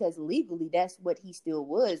husband, because legally that's what he still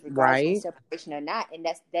was, regardless of separation or not, and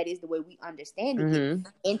that is the way we understand it.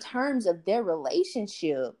 In terms of their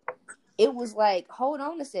relationship, it was like, hold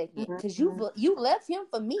on a second, because you left him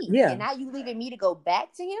for me, and now you leaving me to go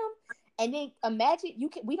back to him. And then imagine,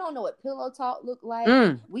 we don't know what pillow talk looked like.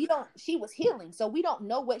 She was healing, so we don't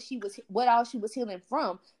know what all she was healing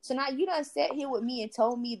from. So now you done sat here with me and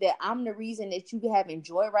told me that I'm the reason that you having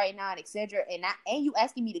joy right now, and etc. And you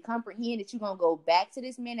asking me to comprehend that you gonna go back to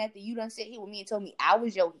this man after you done sat here with me and told me I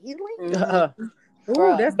was your healing.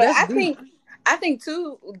 Ooh, but I think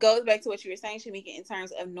too goes back to what you were saying, Shamika, in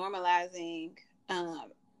terms of normalizing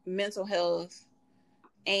mental health.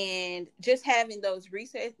 And just having those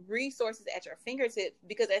resources at your fingertips,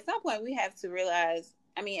 because at some point we have to realize,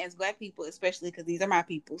 I mean, as Black people, especially, because these are my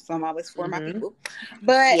people, so I'm always for my people.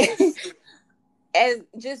 But as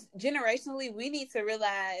just generationally, we need to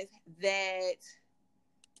realize that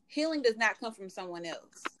healing does not come from someone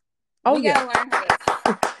else. We gotta learn how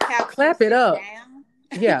to clap it up. Down.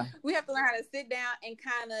 Yeah, we have to learn how to sit down and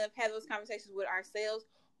kind of have those conversations with ourselves,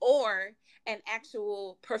 or an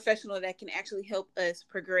actual professional that can actually help us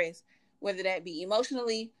progress, whether that be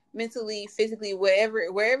emotionally, mentally, physically,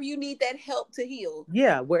 wherever you need that help to heal.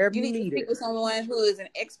 Yeah, wherever you need to speak with someone who is an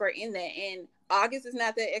expert in that. And August is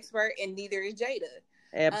not that expert, and neither is Jada.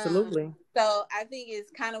 Absolutely. So I think it's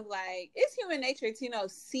kind of like, it's human nature to,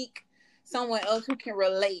 seek someone else who can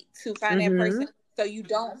relate to find that person, so you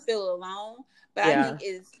don't feel alone. But I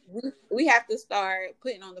think we have to start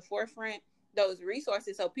putting on the forefront those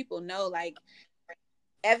resources, so people know, like,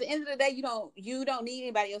 at the end of the day, you don't need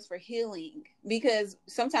anybody else for healing, because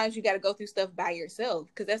sometimes you got to go through stuff by yourself,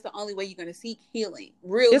 because that's the only way you're going to seek healing.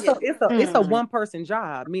 It's a one person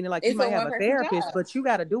job, meaning like you might have a therapist, but you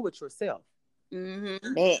got to do it yourself.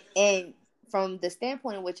 And from the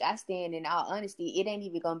standpoint in which I stand, in all honesty, it ain't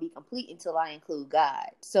even going to be complete until I include God.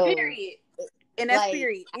 So period. And that's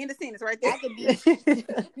period. End of sentence right there. I could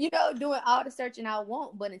be, doing all the searching I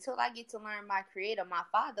want, but until I get to learn my creator, my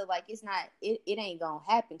father, like, it ain't gonna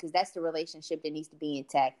happen, because that's the relationship that needs to be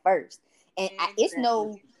intact first. And it's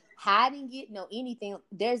no hiding it, no anything.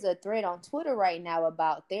 There's a thread on Twitter right now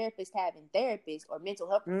about therapists having therapists, or mental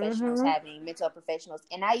health professionals having mental health professionals.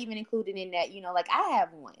 And I even included in that, like, I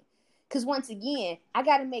have one. Because once again, I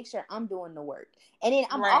got to make sure I'm doing the work. And then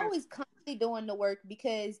I'm always constantly doing the work,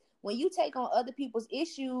 because when you take on other people's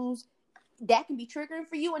issues, that can be triggering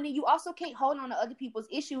for you. And then you also can't hold on to other people's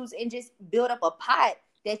issues and just build up a pot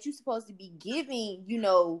that you're supposed to be giving,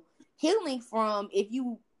 healing from, if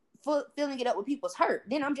you filling it up with people's hurt.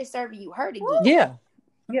 Then I'm just serving you hurt again.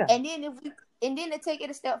 Yeah. And then to take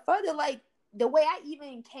it a step further, like, the way I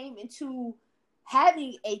even came into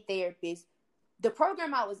having a therapist, the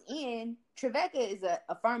program I was in, Trevecca is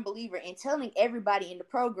a firm believer in telling everybody in the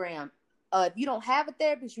program, if you don't have a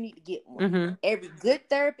therapist, you need to get one. Every good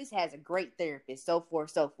therapist has a great therapist, so forth,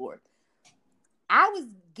 so forth. I was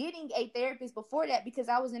getting a therapist before that because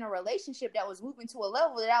I was in a relationship that was moving to a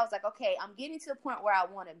level that I was like, okay, I'm getting to the point where I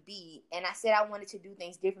want to be. And I said I wanted to do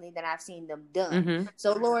things differently than I've seen them done.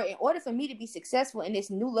 So, Lord, in order for me to be successful in this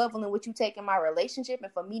new level in which you take in my relationship,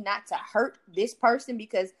 and for me not to hurt this person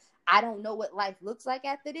because I don't know what life looks like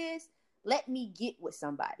after this, let me get with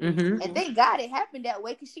somebody. And thank God it happened that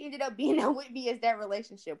way, because she ended up being there with me as that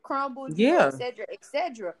relationship crumbled, et cetera, et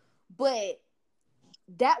cetera. But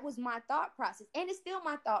that was my thought process. And it's still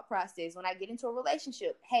my thought process when I get into a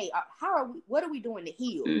relationship. Hey, what are we doing to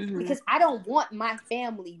heal? Because I don't want my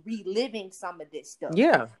family reliving some of this stuff.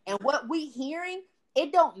 Yeah. And what we hearing,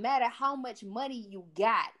 it don't matter how much money you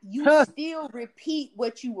got. You still repeat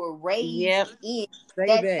what you were raised in.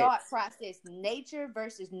 That thought process, nature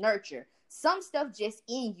versus nurture. Some stuff just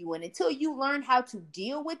in you. And until you learn how to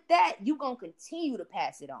deal with that, you're going to continue to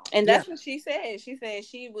pass it on. And that's what she said. She said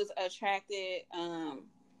she was attracted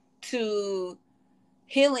to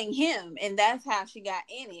healing him. And that's how she got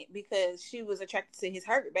in it, because she was attracted to his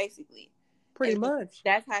hurt, basically. Pretty much.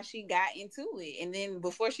 That's how she got into it. And then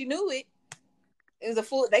before she knew it, it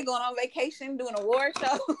was they going on vacation, doing award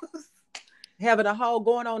shows. Having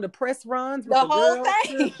going on the press runs with the whole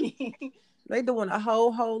thing. They doing a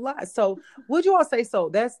whole lot. So would you all say so?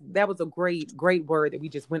 That was a great word that we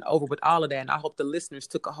just went over with all of that. And I hope the listeners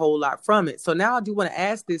took a whole lot from it. So now I do want to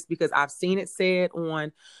ask this because I've seen it said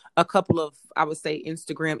on a couple of, I would say,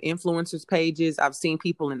 Instagram influencers pages. I've seen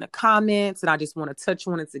people in the comments, and I just want to touch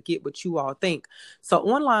on it to get what you all think. So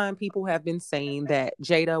online, people have been saying that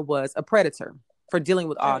Jada was a predator for dealing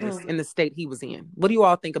with August in the state he was in. What do you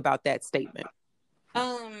all think about that statement?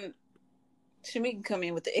 Shamika can come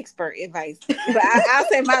in with the expert advice, but I'll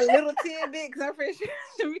say my little tidbit because I'm pretty sure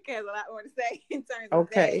Shamika has a lot more to say in terms of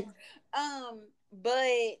that.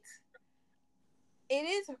 But it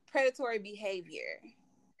is predatory behavior.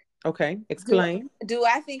 Okay, explain. Do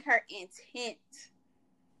I think her intent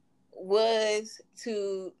was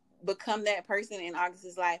to become that person in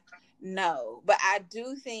August's life? No, but I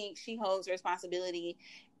do think she holds responsibility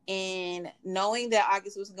in knowing that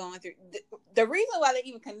August was going through. The reason why they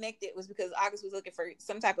even connected was because August was looking for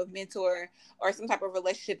some type of mentor or some type of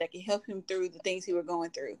relationship that could help him through the things he was going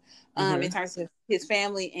through, in terms of his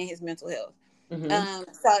family and his mental health.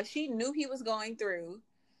 So she knew he was going through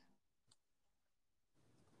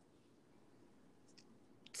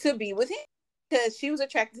to be with him because she was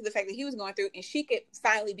attracted to the fact that he was going through, and she could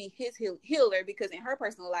finally be his healer because in her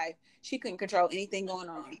personal life she couldn't control anything going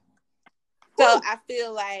on. So I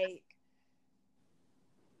feel like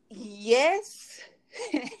yes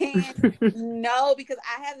and no, because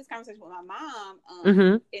I had this conversation with my mom,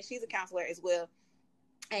 and she's a counselor as well,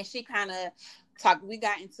 and she kind of talked. We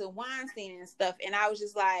got into Weinstein and stuff, and I was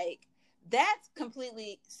just like, that's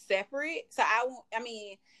completely separate. So I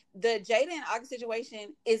mean, the Jada and August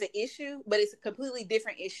situation is an issue, but it's a completely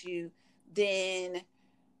different issue than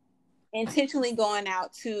intentionally going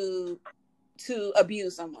out to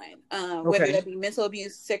abuse someone, whether that be mental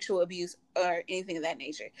abuse, sexual abuse, or anything of that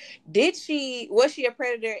nature. Was she a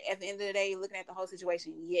predator at the end of the day, looking at the whole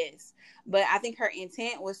situation? Yes. But I think her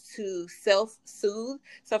intent was to self-soothe.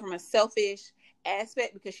 So from a selfish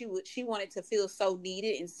aspect, because she wanted to feel so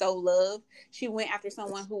needed and so loved, she went after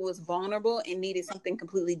someone who was vulnerable and needed something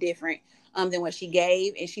completely different than what she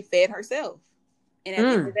gave, and she fed herself. And at the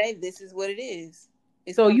end of the day, this is what it is.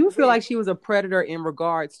 So you feel like she was a predator in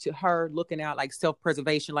regards to her looking out like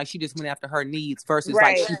self-preservation, like she just went after her needs versus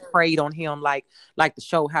like she preyed on him like the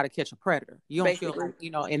show How to Catch a Predator. You don't feel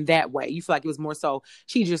like, in that way. You feel like it was more so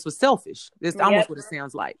she just was selfish. That's almost what it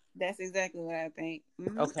sounds like. That's exactly what I think.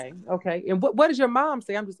 Okay. And what does your mom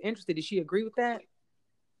say? I'm just interested. Did she agree with that?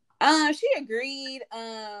 She agreed.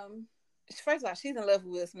 First of all, she's in love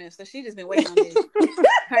with Will Smith, so she's just been waiting on this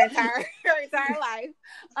her entire life.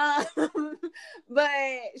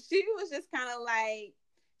 But she was just kind of like,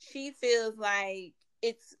 she feels like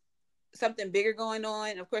it's something bigger going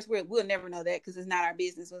on. Of course, we'll never know that because it's not our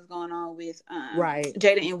business what's going on with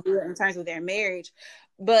Jada and Will in terms of their marriage.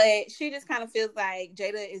 But she just kind of feels like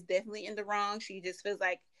Jada is definitely in the wrong. She just feels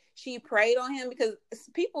like she preyed on him because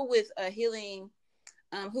people with a healing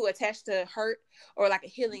who attached to hurt or like a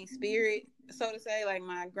healing spirit, so to say, like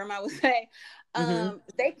my grandma would say,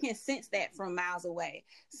 they can sense that from miles away.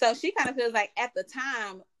 So she kind of feels like at the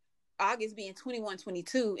time, August being 21,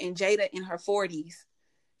 22, and Jada in her 40s,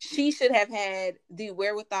 she should have had the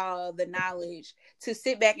wherewithal, the knowledge to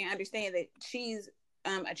sit back and understand that she's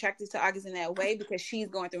attracted to August in that way because she's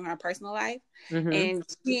going through her personal life, and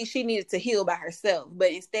she needed to heal by herself.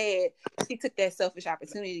 But instead, she took that selfish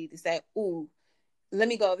opportunity to say, "Ooh, let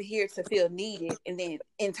me go over here to feel needed," and then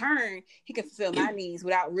in turn he can fulfill my needs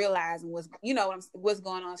without realizing what's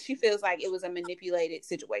going on. She feels like it was a manipulated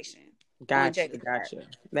situation. Gotcha.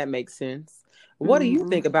 That makes sense. What do you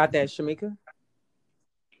think about that, Shamika?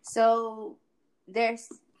 So there's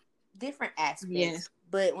different aspects,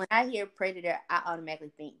 but when I hear predator, I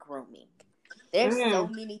automatically think grooming. There's so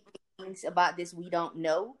many things about this we don't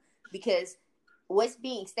know, because what's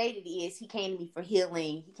being stated is he came to me for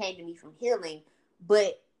healing. He came to me from healing.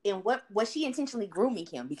 But in what was she intentionally grooming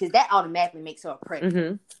him? Because that automatically makes her a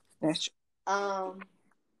predator. That's true.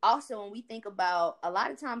 Also, when we think about a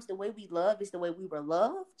lot of times the way we love is the way we were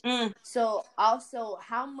loved. So also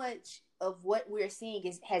how much of what we're seeing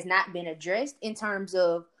has not been addressed in terms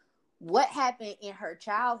of what happened in her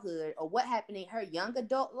childhood or what happened in her young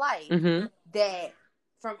adult life that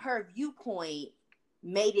from her viewpoint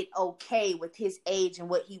made it okay with his age and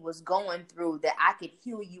what he was going through, that I could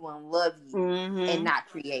heal you and love you and not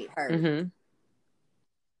create hurt.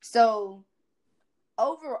 So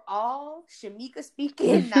overall, Shamika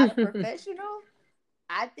speaking, not a professional,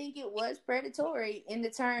 I think it was predatory in the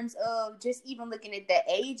terms of just even looking at the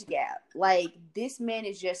age gap. Like, this man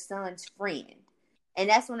is your son's friend. And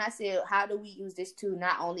that's when I said, how do we use this to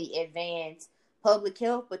not only advance public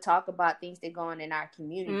health, but talk about things that go on in our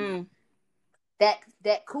community?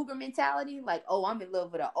 that cougar mentality, like, oh, I'm in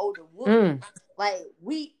love with an older woman. Like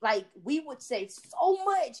we would say so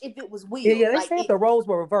much if it was Will. Yeah, they like say if the roles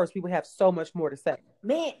were reversed, people have so much more to say.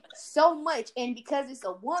 Man, so much. And because it's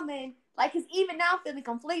a woman, like, it's even now feeling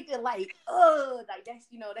conflicted, like, oh, like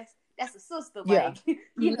that's a sister, Yeah. like,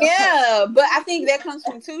 Yeah, but I think that comes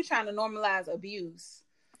from too trying to normalize abuse.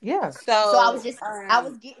 Yeah. So I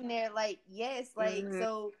was getting there, like, yes, like,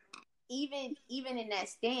 so even in that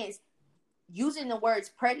stance, using the words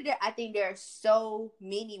predator, I think there are so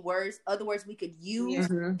many other words we could use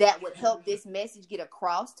that would help this message get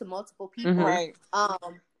across to multiple people. Right.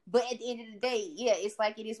 But at the end of the day, yeah, it's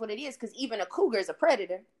like it is what it is, because even a cougar is a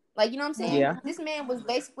predator. Like, you know what I'm saying? Yeah. This man was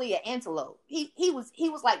basically an antelope. He was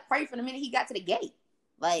like prey from the minute he got to the gate.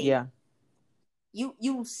 Like, yeah, you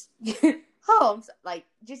like,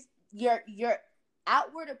 just your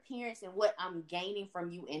outward appearance and what I'm gaining from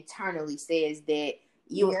you internally says that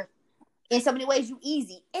you're in so many ways you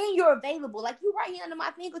easy and you're available. Like, you right here under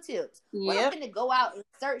my fingertips. What I'm gonna go out and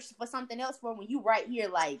search for something else for when you right here,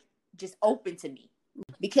 like, just open to me.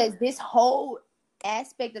 Because this whole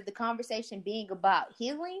aspect of the conversation being about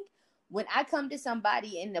healing, when I come to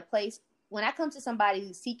somebody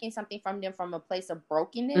who's seeking something from them from a place of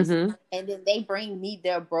brokenness, and then they bring me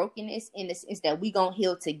their brokenness in the sense that we gonna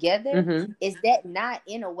heal together, is that not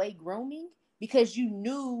in a way grooming? Because you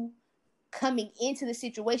knew coming into the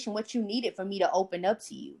situation what you needed for me to open up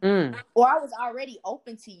to you, or I was already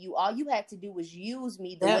open to you. All you had to do was use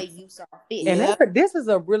me the way you saw fit. And this is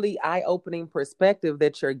a really eye-opening perspective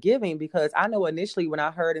that you're giving, because I know initially when I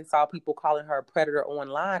heard and saw people calling her a predator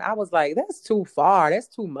online, I was like, that's too far, that's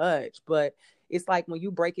too much. But it's like when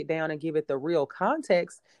you break it down and give it the real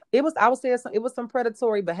context, I would say it was some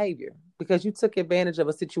predatory behavior, because you took advantage of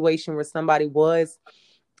a situation where somebody was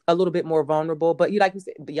a little bit more vulnerable. But like you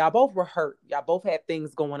said, y'all both were hurt. Y'all both had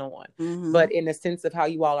things going on. But in the sense of how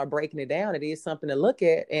you all are breaking it down, it is something to look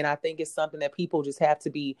at. And I think it's something that people just have to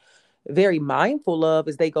be very mindful of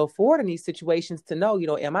as they go forward in these situations, to know,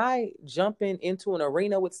 am I jumping into an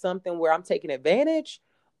arena with something where I'm taking advantage,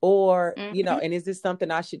 or, and is this something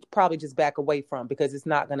I should probably just back away from, because it's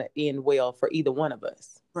not going to end well for either one of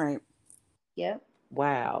us. Right. Yep.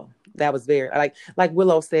 Wow. That was very, like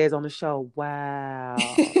Willow says on the show, wow.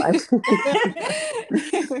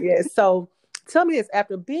 Yeah. So tell me this,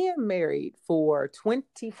 after being married for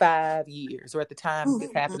 25 years, or at the time this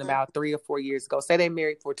happened about 3 or 4 years ago, say they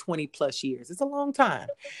married for 20 plus years. It's a long time.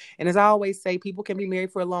 And as I always say, people can be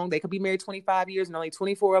married for they could be married 25 years and only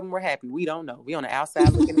 24 of them were happy. We don't know. We on the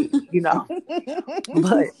outside looking in,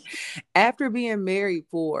 But after being married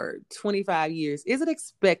for 25 years, is it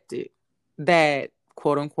expected that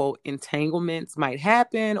quote unquote entanglements might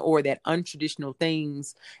happen, or that untraditional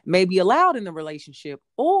things may be allowed in the relationship?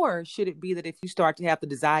 Or should it be that if you start to have the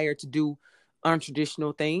desire to do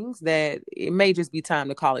untraditional things, that it may just be time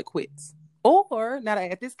to call it quits? Or, not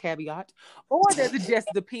at this caveat, or does it just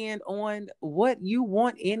depend on what you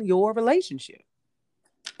want in your relationship?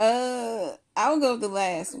 I will go with the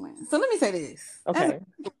last one. So let me say this. Okay.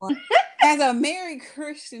 As a married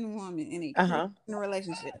Christian woman in a Christian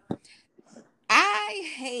relationship, I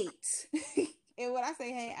hate, and when I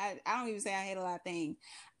say hate, I don't even say I hate a lot of things.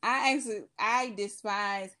 I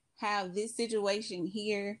despise how this situation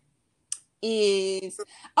here is,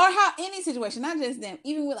 or how any situation, not just them,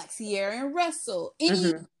 even with like Sierra and Russell,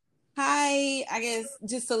 any high, I guess,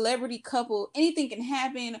 just celebrity couple, anything can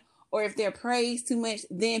happen. Or if they're praised too much,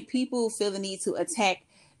 then people feel the need to attack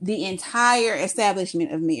the entire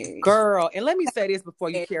establishment of marriage. Girl, and let me say this before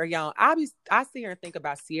you carry on. I sit here and think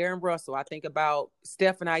about Sierra and Russell. I think about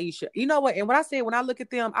Steph and Aisha. You know what? And when I look at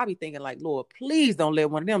them, I be thinking like, Lord, please don't let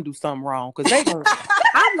one of them do something wrong. Because they gonna,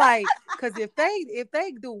 I'm like, because if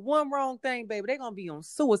they do one wrong thing, baby, they're gonna be on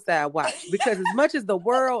suicide watch. Because as much as the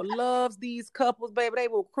world loves these couples, baby, they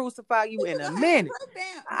will crucify you in a minute.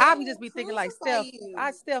 I be just be thinking like,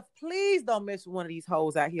 Steph, please don't mess with one of these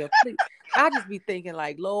hoes out here. Please. I just be thinking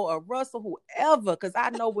like, Lord, or Russell, whoever, because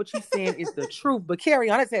I know what you're saying is the truth. But carry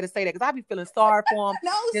on, I just had to say that because I be feeling sorry for them.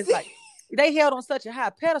 No, just like they held on such a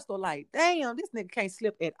high pedestal, like, damn, this nigga can't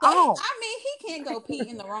slip at all. I mean, he can't go pee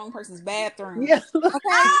in the wrong person's bathroom. Yeah. Okay.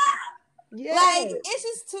 Yeah. Like, it's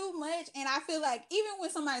just too much. And I feel like even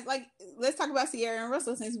when somebody's like, let's talk about Sierra and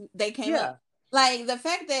Russell since they came up. Like the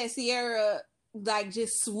fact that Sierra like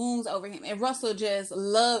just swoons over him, and Russell just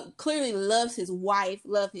clearly loves his wife,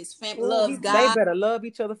 loves his family, loves God. They better love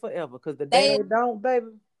each other forever, because the day they don't, baby,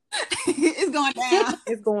 it's going down.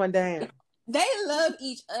 It's going down. They love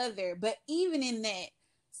each other, but even in that,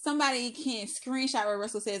 somebody can screenshot what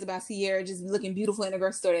Russell says about Sierra just looking beautiful in the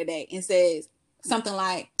grocery store that day and says something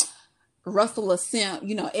like, Russell a simp.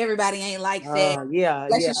 You know, everybody ain't like that. Yeah.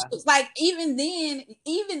 Like even then,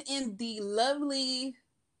 even in the lovely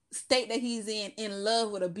state that he's in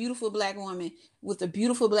love with a beautiful black woman, with a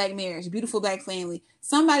beautiful black marriage, beautiful black family,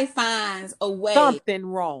 somebody finds a way something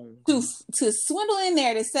wrong to swindle in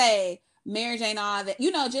there to say marriage ain't all that,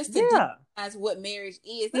 you know, just to demonize what marriage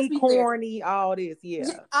is. Let's be corny, clear. all this,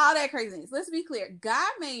 all that craziness. Let's be clear.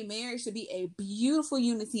 God made marriage to be a beautiful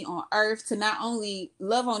unity on earth, to not only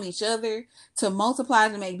love on each other, to multiply,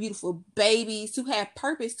 to make beautiful babies, to have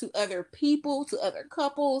purpose to other people, to other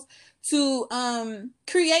couples, to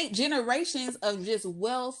create generations of just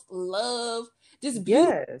wealth, love, just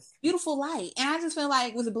beautiful light. And I just feel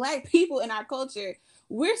like with Black people in our culture,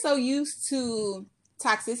 we're so used to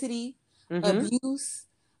toxicity, abuse.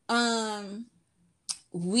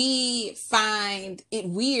 We find it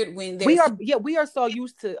weird when we are so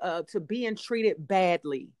used to being treated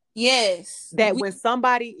badly. Yes. That when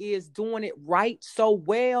somebody is doing it right so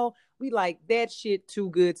well, we like that shit too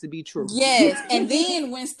good to be true. Yes. And then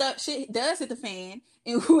when shit does hit the fan,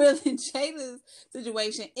 and Will and Jada's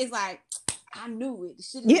situation, it's like, I knew it.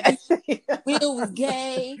 Will was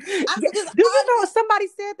gay. Do you know somebody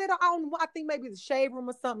said that? I think maybe the Shade Room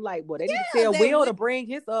or something, like, well, they need to tell Will to bring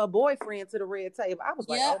his boyfriend to the red table. I was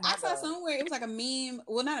like, oh my God. I saw somewhere, it was like a meme,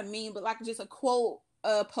 well, not a meme, but like just a quote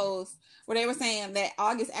post where they were saying that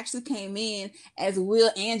August actually came in as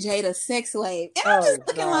Will and Jada's sex slave. And I'm just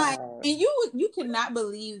looking like, and you could not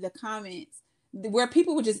believe the comments where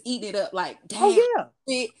people were just eating it up like, damn.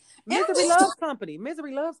 Misery loves company.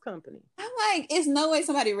 Misery loves company. I'm like, it's no way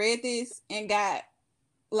somebody read this and got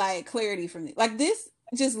like clarity from it. Like, this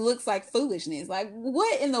just looks like foolishness. Like,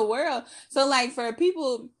 what in the world? So like, for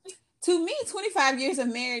people, to me, 25 years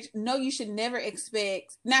of marriage, no, you should never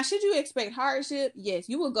expect. Now, should you expect hardship? Yes,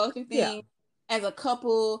 you will go through things as a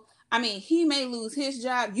couple. I mean, he may lose his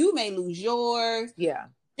job. You may lose yours. Yeah.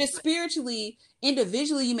 Just spiritually,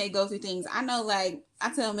 individually, you may go through things. I know, like,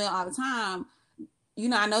 I tell Mel all the time, you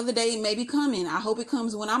know, I know the day may be coming. I hope it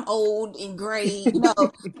comes when I'm old and gray, you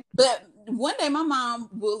know. But one day my mom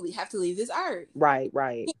will have to leave this earth. Right.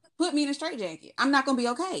 Put me in a straitjacket. I'm not gonna be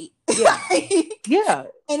okay. Yeah.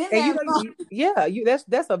 And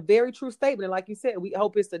that's a very true statement. And like you said, we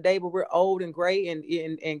hope it's the day where we're old and gray and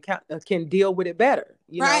can deal with it better.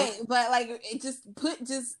 You know? But like, it just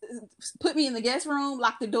put me in the guest room,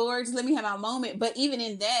 lock the door, just let me have my moment. But even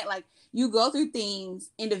in that, like, you go through things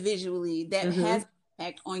individually that has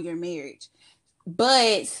impact on your marriage.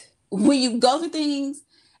 But when you go through things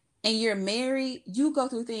and you're married, you go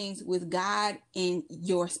through things with God and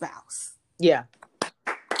your spouse. Yeah.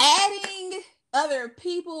 Adding other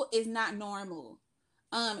people is not normal.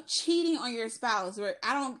 Cheating on your spouse, where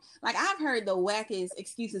I've heard the wackest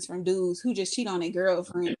excuses from dudes who just cheat on their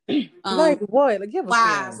girlfriend. Like what? Like, give us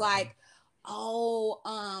wives, like,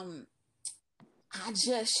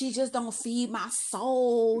 she just don't feed my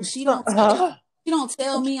soul. She don't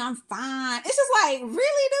tell me I'm fine. It's just like,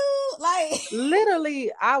 really, dude? Like,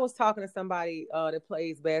 literally, I was talking to somebody that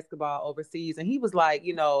plays basketball overseas, and he was like,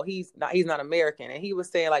 you know, he's not American, and he was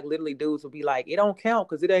saying, like, literally dudes would be like, it don't count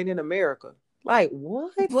because it ain't in America. Like,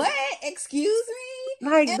 what? Excuse me?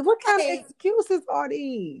 Like, what kind of excuses are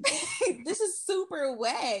these? This is super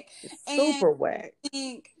whack. Whack. I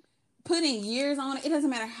think putting years on it doesn't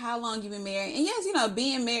matter how long you've been married. And yes, you know,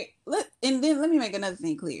 being married, and then let me make another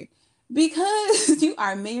thing clear. Because you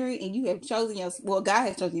are married and you have chosen God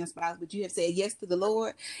has chosen your spouse, but you have said yes to the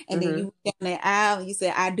Lord, and then you went down that aisle and you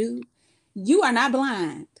said, I do. You are not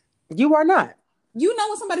blind. You are not. You know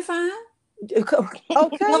when somebody fine. Okay.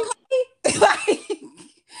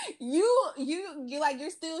 Like, you're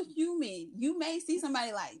still human. You may see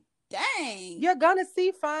somebody like, dang. You're gonna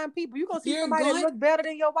see fine people. You're gonna see somebody that look better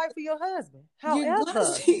than your wife or your husband. However, you're gonna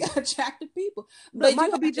see attractive people. But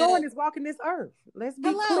Michael B. Jordan is walking this earth. Let's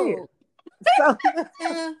be clear. So,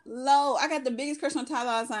 hello, I got the biggest crush on Ty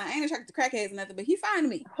Dolla Sign. I ain't attracted to crackheads or nothing, but he fine to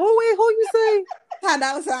me. Who you say? Ty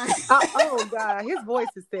Dolla Sign. Oh God, his voice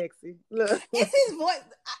is sexy. Look, it's his voice.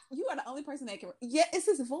 You are the only person that can. Yeah, it's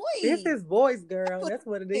his voice. It's his voice, girl. That's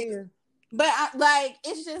what it is. But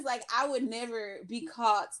it's just like, I would never be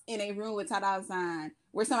caught in a room with Ty Dolla Sign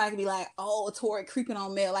where somebody could be like, oh, Tori creeping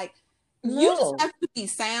on Mel. Like, you just have to be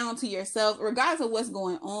sound to yourself, regardless of what's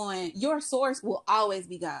going on. Your source will always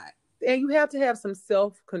be God. And you have to have some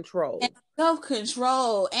self-control. And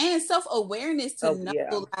self-control and self-awareness to know,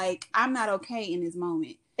 yeah. like, I'm not okay in this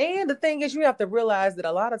moment. And the thing is, you have to realize that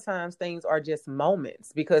a lot of times things are just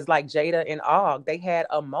moments, because like Jada and Og, they had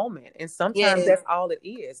a moment. And sometimes that's all it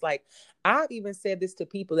is. Like, I've even said this to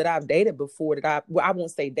people that I've dated before, that I won't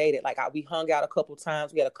say dated, like we hung out a couple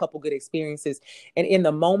times, we had a couple good experiences. And in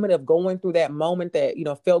the moment of going through that moment that,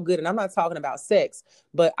 felt good. And I'm not talking about sex,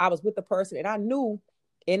 but I was with the person and I knew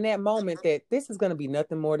in that moment that this is going to be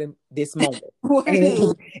nothing more than this moment.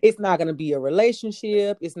 And it's not going to be a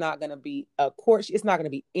relationship. It's not going to be a courtship. It's not going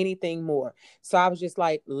to be anything more. So I was just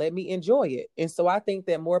like, let me enjoy it. And so I think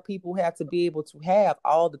that more people have to be able to have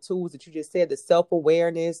all the tools that you just said, the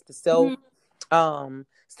self-awareness, the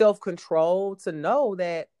self-control, to know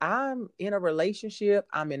that I'm in a relationship.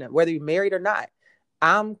 Whether you're married or not,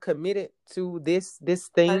 I'm committed to this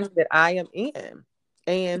thing that I am in.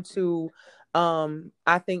 And to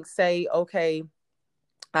I think say, okay,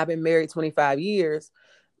 I've been married 25 years.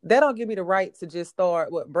 That don't give me the right to just start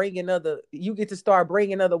you get to start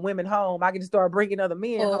bringing other women home. I get to start bringing other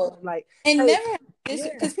men home. Like, and hey, never,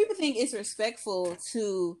 because people think it's respectful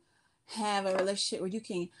to have a relationship where you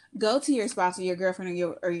can go to your spouse or your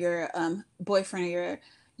girlfriend or your boyfriend or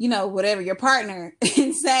your, whatever, your partner,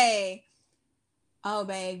 and say, oh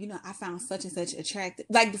babe, I found such and such attractive.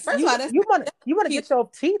 Like, first of all, you want to get your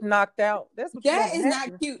teeth knocked out. That's what that is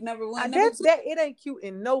not cute. Number one, that it ain't cute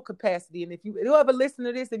in no capacity. And if you ever listen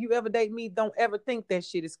to this, if you ever date me, don't ever think that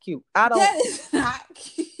shit is cute. That is not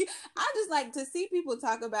cute. I just like to see people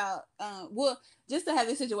talk about just to have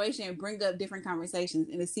this situation and bring up different conversations,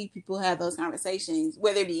 and to see people have those conversations,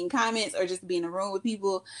 whether it be in comments or just be in a room with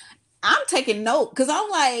people. I'm taking note, because I'm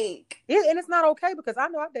like, and it's not okay, because I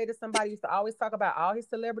know I dated somebody who used to always talk about all his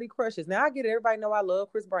celebrity crushes. Now I get it. Everybody know I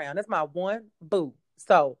love Chris Brown. That's my one boo.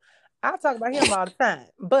 So I talk about him all the time.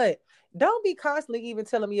 But don't be constantly even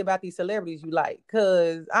telling me about these celebrities you like,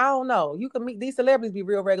 because I don't know. You can meet these celebrities, be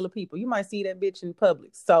real regular people. You might see that bitch in public.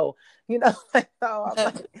 So, I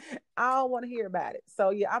don't want to hear about it. So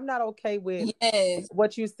yeah, I'm not okay with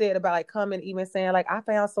what you said about like coming even saying like, I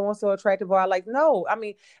found so-and-so attractive, or I like, no. I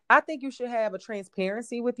mean, I think you should have a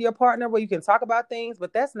transparency with your partner where you can talk about things,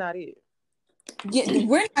 but that's not it. Yeah,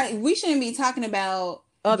 we shouldn't be talking about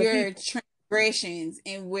your transgressions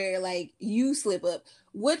and where like you slip up.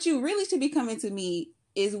 What you really should be coming to me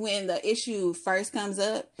is when the issue first comes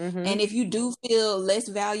up, and if you do feel less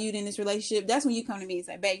valued in this relationship, that's when you come to me and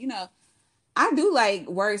say, babe, I do like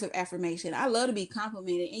words of affirmation. I love to be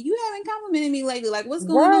complimented, and you haven't complimented me lately. Like, what's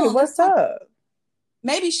going on? What's up?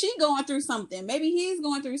 Maybe she going through something. Maybe he's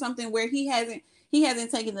going through something where he hasn't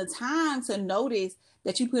taken the time to notice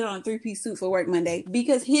that you put on a 3-piece suit for work Monday,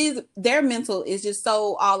 because their mental is just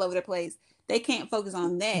so all over the place. They can't focus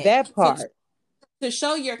on that part. So to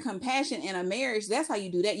show your compassion in a marriage, that's how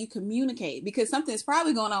you do that. You communicate, because something's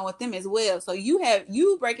probably going on with them as well. So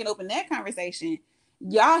you breaking open that conversation,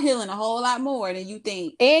 y'all healing a whole lot more than you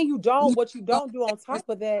think. And what you don't do on top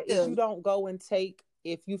of that is you don't go and take,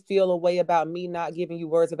 if you feel a way about me not giving you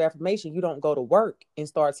words of affirmation, you don't go to work and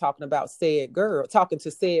start talking about talking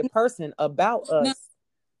to said person about us. No,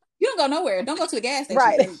 you don't go nowhere. Don't go to the gas station.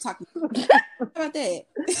 Right. And talk about that.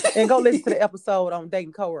 And go listen to the episode on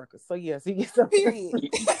dating coworkers. So yes, period.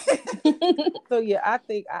 So yeah, I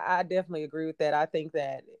think I definitely agree with that. I think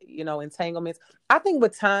that, entanglements, I think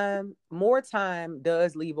with time, more time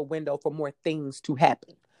does leave a window for more things to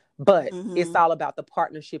happen. But it's all about the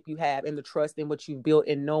partnership you have and the trust in what you've built,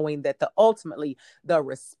 and knowing that ultimately the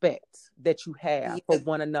respect that you have for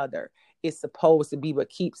one another is supposed to be what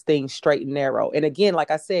keeps things straight and narrow. And again,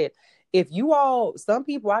 like I said, if some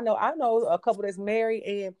people, I know a couple that's married,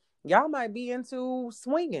 and y'all might be into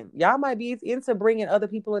swinging. Y'all might be into bringing other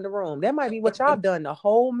people in the room. That might be what y'all done the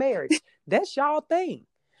whole marriage. That's y'all thing.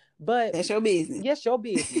 But that's your business. Yes, your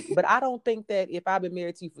business. But I don't think that if I've been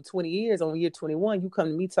married to you for 20 years, on year 21, you come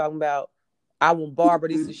to me talking about, I want Barbara,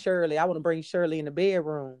 this is Shirley. I want to bring Shirley in the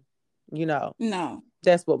bedroom. No,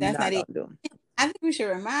 that's what we're not going to do. I think we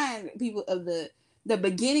should remind people of the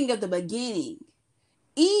beginning of the beginning.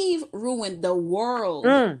 Eve ruined the world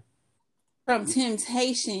from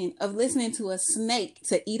temptation of listening to a snake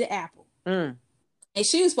to eat an apple. And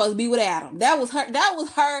she was supposed to be with Adam. That was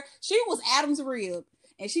her. She was Adam's rib.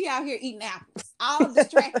 And she out here eating apples, all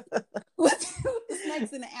distracted with the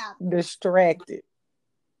snakes in the apple. Distracted.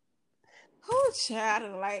 Oh, child, I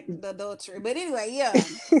don't like the adultery. But anyway, yeah.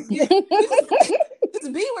 Just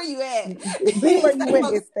be where you at. Be where you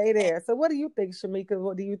at and stay there. So what do you think, Shamika?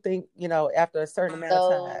 What do you think, after a certain amount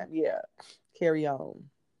of time? Yeah. Carry on.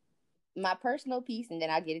 My personal piece, and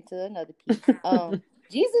then I'll get into another piece.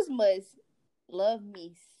 Jesus must love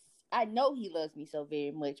me I know he loves me so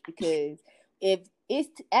very much, because if it's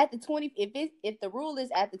at the 20, if the rule is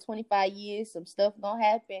after 25 years, some stuff gonna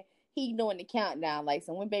happen. He doing the countdown, like,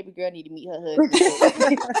 so when baby girl need to meet her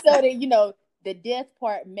husband, so that, you know, the death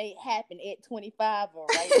part may happen at 25 or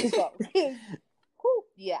right before.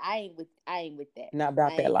 Yeah, I ain't with that. Not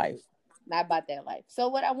about that life. Not about that life. So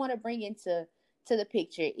what I want to bring into the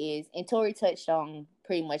picture is, and Tori touched on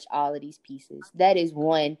pretty much all of these pieces. That is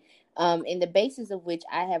one, in the basis of which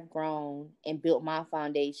I have grown and built my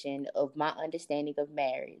foundation of my understanding of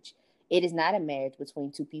marriage. It is not a marriage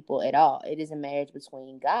between two people at all. It is a marriage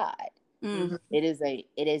between God. Mm-hmm.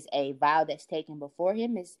 It is a vow that's taken before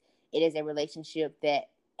Him. It is a relationship that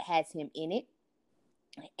has Him in it,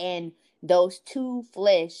 and those two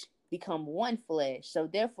flesh become one flesh. So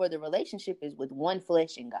therefore, the relationship is with one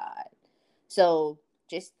flesh in God. So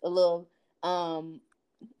just a little,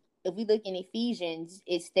 if we look in Ephesians,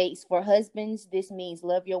 it states, for husbands, this means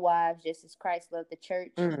love your wives just as Christ loved the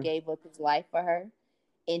church. He gave up his life for her.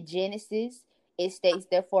 In Genesis, it states,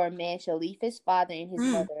 therefore a man shall leave his father and his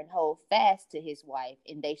mother and hold fast to his wife,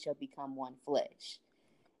 and they shall become one flesh.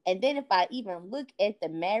 And then if I even look at the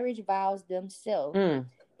marriage vows themselves,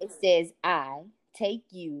 it says, I take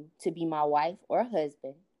you to be my wife or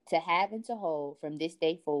husband, to have and to hold from this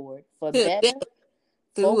day forward, for better,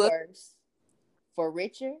 for worse, for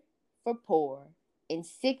richer, for poor, in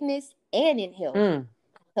sickness and in health,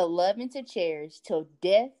 to love and to cherish till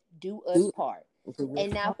death do us part.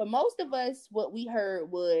 And now for most of us, what we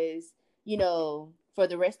heard was, you know, for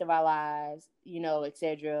the rest of our lives, you know,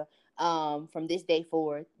 etc. From this day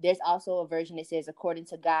forward. There's also a version that says, according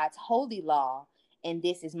to God's holy law, and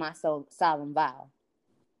this is my solemn vow.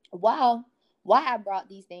 Why I brought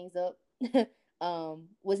these things up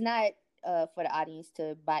was not for the audience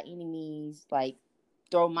to by any means like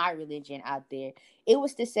throw my religion out there. It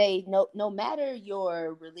was to say, no matter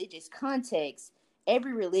your religious context,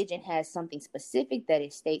 every religion has something specific that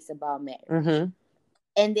it states about marriage.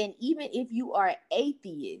 And then even if you are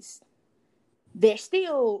atheist, there's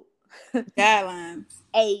still guidelines,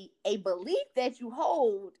 a belief that you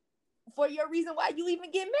hold for your reason why you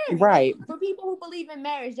even get married. Right. Like, for people who believe in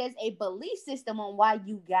marriage, there's a belief system on why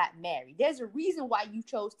you got married. There's a reason why you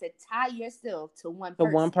chose to tie yourself to one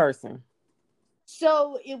person.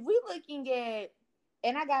 So if we're looking at,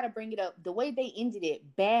 and I gotta bring it up, the way they ended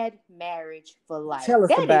it, bad marriage for life. Tell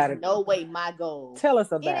us about it. No way my goal. Tell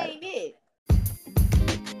us about it. It ain't it.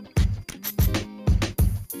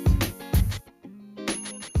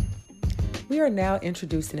 We are now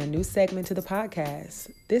introducing a new segment to the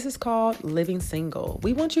podcast. This is called Living Single.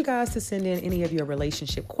 We want you guys to send in any of your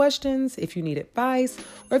relationship questions, if you need advice,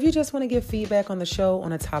 or if you just want to give feedback on the show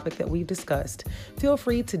on a topic that we've discussed. Feel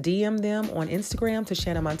free to DM them on Instagram to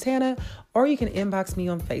Shanna Montana, or you can inbox me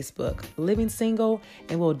on Facebook, Living Single,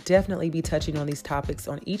 and we'll definitely be touching on these topics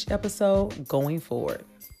on each episode going forward.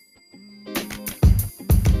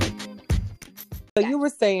 So you were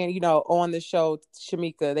saying, you know, on the show,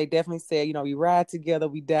 Shamika, they definitely said, you know, we ride together,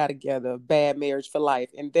 we die together, bad marriage for life.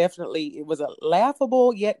 And definitely it was a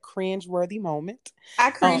laughable yet cringe-worthy moment.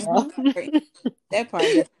 I cringed. That part.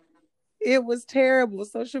 It was terrible.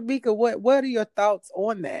 So Shamika, what are your thoughts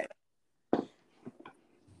on that?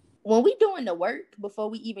 When we doing the work before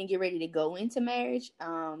we even get ready to go into marriage,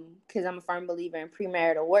 because I'm a firm believer in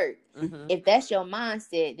premarital work. If that's your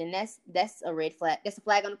mindset, then that's a red flag. That's a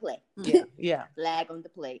flag on the play. Yeah. Flag on the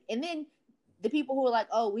play. And then the people who are like,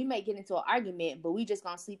 oh, we may get into an argument, but we just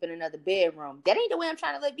gonna sleep in another bedroom. That ain't the way I'm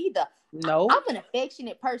trying to live either. No. I'm an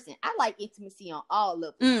affectionate person. I like intimacy on all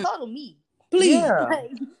levels. Cuddle me. Please. Yeah.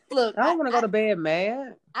 Like, look, I don't want to go to bed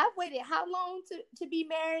mad. I've waited how long to be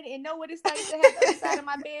married and know what it's like to have the other side of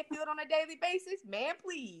my bed filled on a daily basis? Man,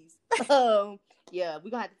 please. Yeah, we're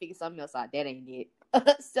gonna have to figure something else out. That ain't it.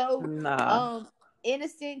 In a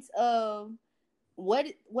sense of what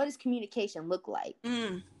does communication look like?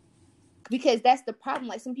 Because that's the problem.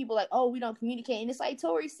 Like, some people are like, oh, we don't communicate. And it's like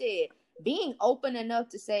Tori said, being open enough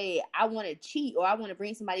to say, I want to cheat or I want to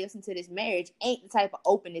bring somebody else into this marriage ain't the type of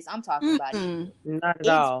openness I'm talking about. Not at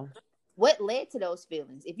all. What led to those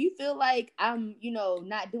feelings? If you feel like I'm,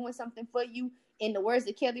 not doing something for you, in the words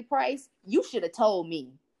of Kelly Price, you should have told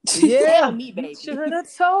me. Yeah. Tell me, baby. Should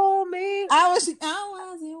have told me. I wasn't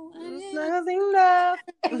enough.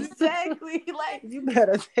 Exactly. Like, you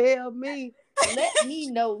better tell me. Let me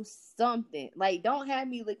know something. Like, don't have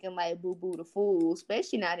me looking like Boo Boo the Fool,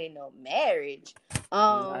 especially not in no marriage.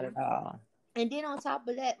 Not at all. And then on top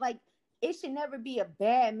of that, like, it should never be a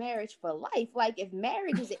bad marriage for life. Like, if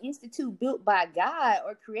marriage is an institute built by God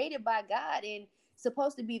or created by God and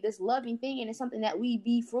supposed to be this loving thing and it's something that we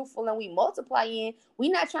be fruitful and we multiply in,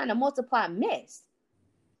 we're not trying to multiply mess.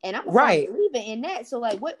 And I'm a firm Right. believer in that. So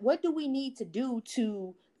like, what do we need to do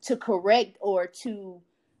to correct or to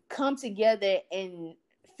come together and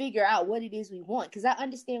figure out what it is we want? Because I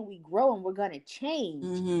understand we grow and we're gonna change.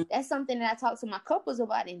 Mm-hmm. That's something that I talk to my couples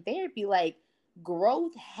about in therapy. Like,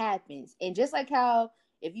 growth happens, and just like how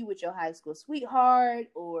if you with your high school sweetheart,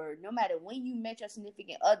 or no matter when you met your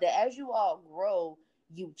significant other, as you all grow,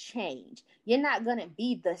 you change. You're not gonna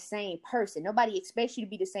be the same person. Nobody expects you to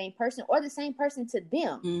be the same person or the same person to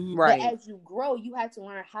them. Mm-hmm. But Right. as you grow, you have to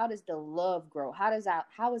learn, how does the love grow? How has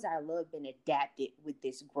our love been adapted with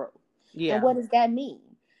this growth? Yeah. And what does that mean?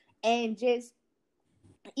 And just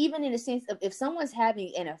even in the sense of, if someone's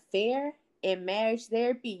having an affair in marriage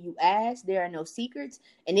therapy, you ask, there are no secrets,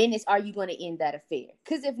 and then it's, are you going to end that affair?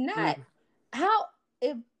 Because if not,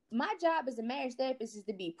 if my job as a marriage therapist is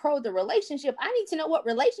to be pro the relationship, I need to know what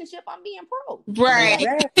relationship I'm being pro. Right.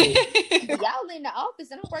 Exactly. Y'all in the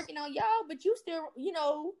office and I'm working on y'all, but you still,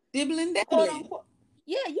 Dibbling quote dabbling. unquote,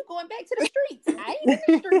 yeah, you going back to the streets. I ain't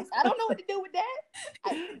in the streets. I don't know what to do with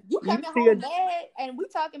that. You coming home mad, and we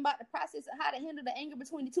talking about the process of how to handle the anger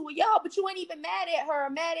between the two of y'all, but you ain't even mad at her or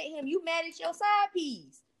mad at him. You mad at your side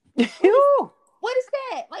piece. What is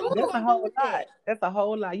that? Like, what That's do a I do whole with lot. that? That's a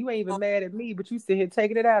whole lot. You ain't even mad at me, but you sit here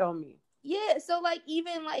taking it out on me. Yeah, so like,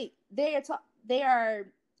 even like they are,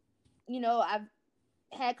 I've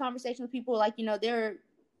had conversations with people, like, there are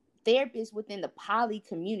therapists within the poly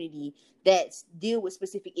community that deal with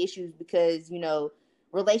specific issues because,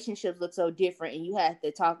 relationships look so different, and you have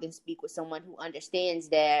to talk and speak with someone who understands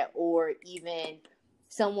that, or even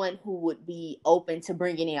someone who would be open to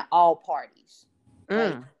bringing in all parties.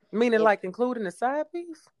 Meaning, like, including the side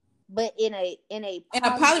piece? But in a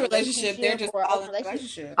poly relationship, they're just or all open in a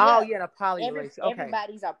relationship. Oh yeah, a poly relationship. Okay.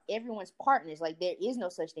 Everyone's partners. Like, there is no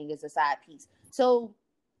such thing as a side piece. So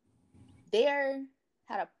there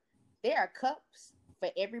are cups for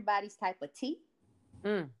everybody's type of tea.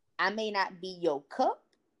 I may not be your cup,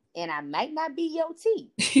 and I might not be your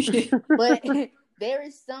tea, but there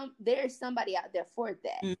is somebody out there for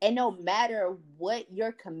that. And no matter what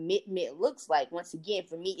your commitment looks like, once again,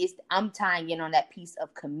 for me, I'm tying in on that piece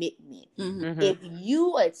of commitment. If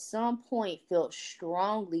you at some point felt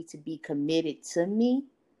strongly to be committed to me,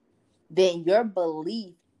 then your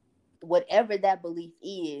belief, whatever that belief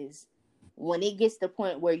is, when it gets to the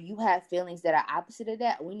point where you have feelings that are opposite of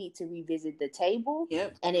that, we need to revisit the table.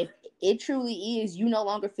 Yep. And if it truly is, you no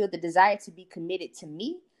longer feel the desire to be committed to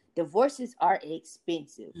me, divorces are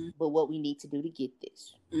expensive. But what we need to do to get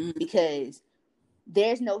this, because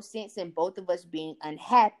there's no sense in both of us being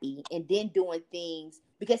unhappy and then doing things.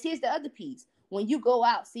 Because here's the other piece. When you go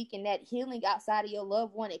out seeking that healing outside of your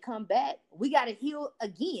loved one and come back, we got to heal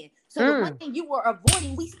again. So the one thing you were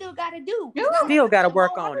avoiding, we still got to do. Still got to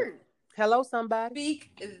work on it. Hello, somebody.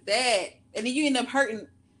 Speak that. And then you end up hurting.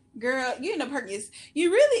 Girl, you end up hurting.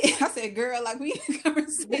 You really, I said, girl, like, we in a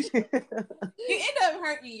conversation. You end up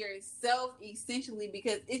hurting yourself, essentially,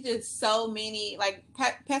 because it's just so many, like,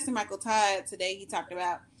 Pastor Michael Todd today, he talked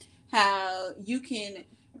about how you can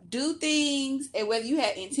do things, and whether you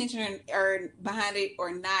had intention or behind it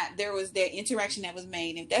or not, there was that interaction that was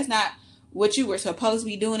made. If that's not what you were supposed to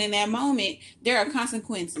be doing in that moment, there are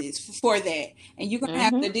consequences for that, and you're gonna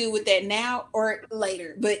have to deal with that now or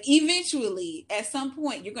later. But eventually, at some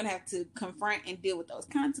point, you're gonna have to confront and deal with those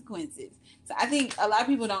consequences. So I think a lot of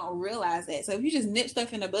people don't realize that. So if you just nip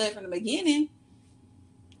stuff in the bud from the beginning,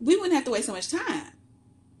 we wouldn't have to waste so much time.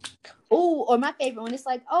 Oh, or my favorite one, it's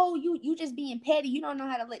like, oh, you just being petty. You don't know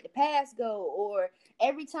how to let the past go. Or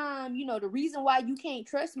every time, the reason why you can't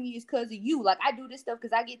trust me is because of you. Like, I do this stuff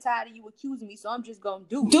because I get tired of you accusing me, so I'm just going to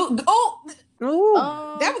do it.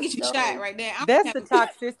 That would get you shot right there. That's the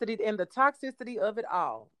toxicity and the toxicity of it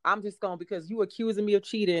all. I'm just going, because you accusing me of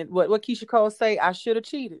cheating. What Keisha Cole say? I should have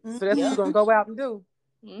cheated. So that's what you're going to go out and do.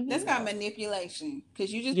 That's called manipulation.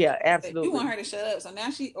 Because you just, absolutely, you want her to shut up. So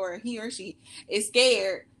now he or she is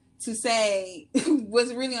scared to say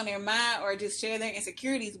what's really on their mind, or just share their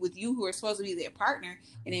insecurities with you, who are supposed to be their partner,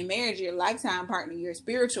 and in marriage, your lifetime partner, your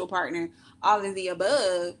spiritual partner, all of the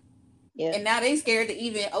above. And now they scared to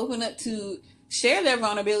even open up to share their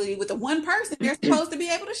vulnerability with the one person they're supposed to be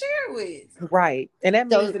able to share it with. Right. And that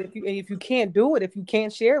means that if you can't do it, if you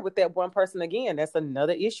can't share it with that one person again, that's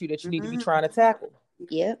another issue that you need to be trying to tackle.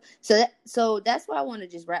 Yep. So that's why I want to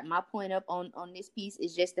just wrap my point up on this piece,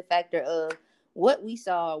 is just the factor of what we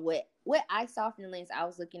saw, what I saw from the lens I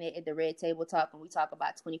was looking at the Red Table Talk, and we talk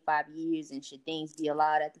about 25 years and should things be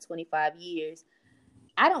allowed after 25 years.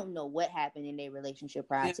 I don't know what happened in their relationship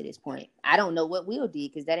prior to this point. I don't know what Will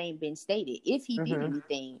did, because that ain't been stated, if he did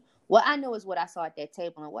anything. What I know is what I saw at that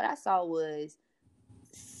table, and what I saw was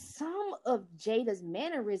some of Jada's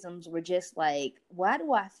mannerisms were just like, why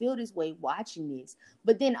do I feel this way watching this?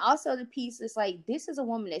 But then also the piece is like, this is a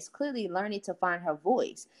woman that's clearly learning to find her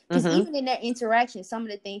voice. Because even in that interaction, some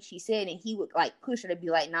of the things she said, and he would like push her to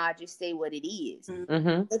be like, nah, just say what it is.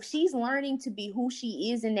 If she's learning to be who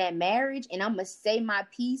she is in that marriage, and I'm going to say my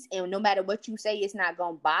piece, and no matter what you say, it's not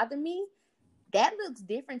going to bother me, that looks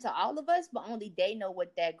different to all of us, but only they know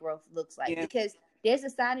what that growth looks like. Yeah. Because there's a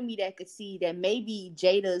side of me that could see that maybe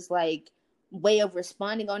Jada's like way of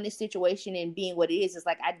responding on this situation and being what it is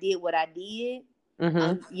like, I did what I did.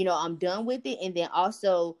 I'm done with it. And then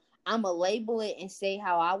also I'm going to label it and say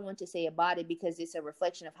how I want to say about it because it's a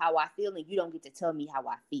reflection of how I feel, and you don't get to tell me how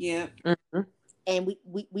I feel. Yeah. And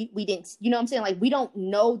we didn't, you know what I'm saying? Like, we don't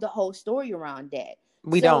know the whole story around that.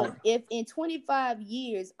 We don't. If in 25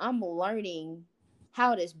 years I'm learning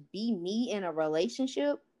how to be me in a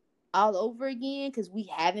relationship all over again because we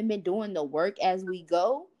haven't been doing the work as we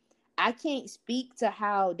go, I can't speak to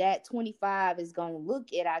how that 25 is going to look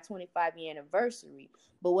at our 25-year anniversary.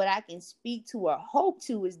 But what I can speak to or hope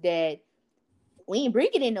to is that we ain't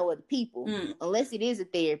bringing in no other people unless it is a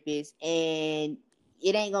therapist, and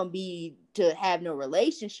it ain't going to be to have no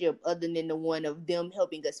relationship other than the one of them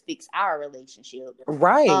helping us fix our relationship.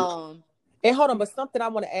 Right. And hold on, but something I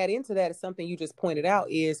want to add into that is something you just pointed out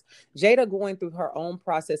is Jada going through her own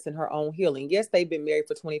process and her own healing. Yes, they've been married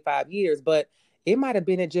for 25 years, but it might have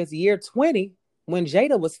been at just year 20 when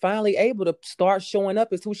Jada was finally able to start showing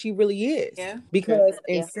up as who she really is. Yeah. Because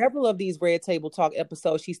in several of these Red Table Talk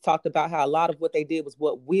episodes, she's talked about how a lot of what they did was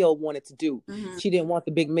what Will wanted to do. She didn't want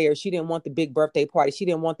the big marriage. She didn't want the big birthday party. She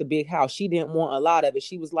didn't want the big house. She didn't want a lot of it.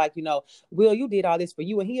 She was like, Will, you did all this for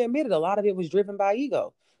you. And he admitted a lot of it was driven by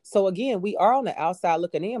ego. So again, we are on the outside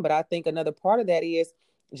looking in, but I think another part of that is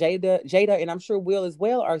Jada, and I'm sure Will as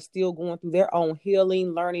well, are still going through their own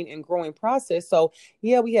healing, learning, and growing process. So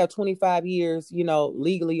yeah, we have 25 years,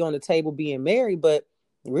 legally on the table being married, but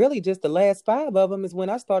really just the last 5 of them is when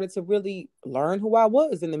I started to really learn who I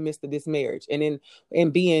was in the midst of this marriage and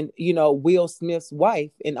being, Will Smith's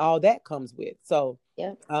wife and all that comes with. So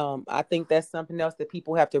I think that's something else that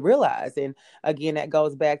people have to realize. And again, that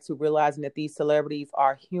goes back to realizing that these celebrities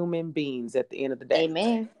are human beings at the end of the day.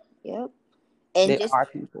 Amen. Yep. And they are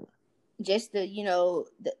people. Just the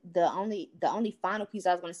only final piece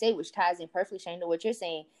I was going to say, which ties in perfectly, Shane, to what you're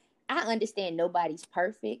saying. I understand nobody's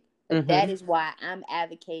perfect, but that is why I'm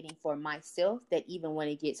advocating for myself that even when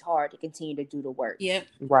it gets hard, to continue to do the work. Yep.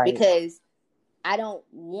 Right. Because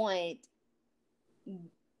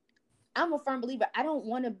I'm a firm believer. I don't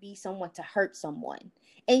want to be someone to hurt someone.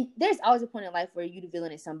 And there's always a point in life where you're the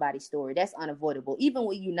villain in somebody's story. That's unavoidable. Even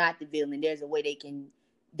when you're not the villain,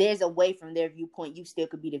 there's a way from their viewpoint, you still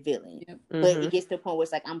could be the villain. Yep. But it gets to the point where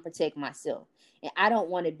it's like, I'm protecting myself. And I don't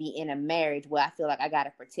want to be in a marriage where I feel like I got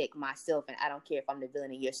to protect myself. And I don't care if I'm the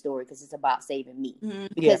villain in your story because it's about saving me.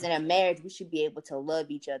 Because in a marriage, we should be able to love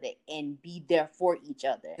each other and be there for each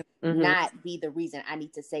other. Not be the reason I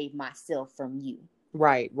need to save myself from you.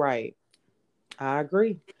 Right. I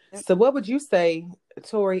agree. So what would you say,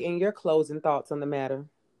 Tori, in your closing thoughts on the matter?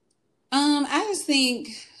 I just think,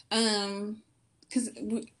 because,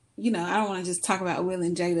 I don't want to just talk about Will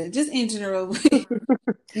and Jada, just in general.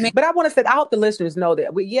 But I want to say, I hope the listeners know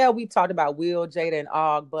that, we talked about Will, Jada, and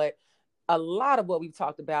Og, but a lot of what we've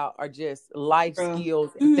talked about are just life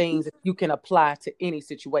skills and things that you can apply to any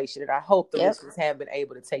situation. And I hope the listeners have been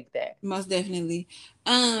able to take that. Most definitely.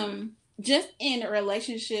 Just in a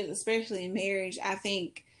relationship, especially in marriage, I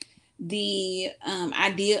think the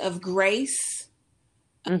idea of grace,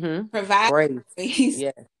 provide grace,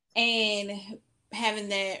 and having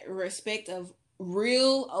that respect of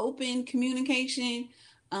real open communication,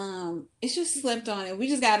 it's just slept on. And we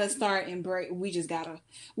just gotta start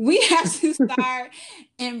we have to start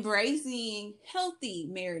embracing healthy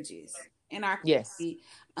marriages in our community.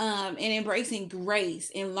 And embracing grace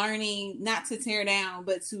and learning not to tear down,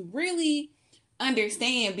 but to really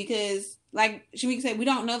understand, because like Shamika said, we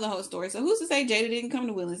don't know the whole story. So who's to say Jada didn't come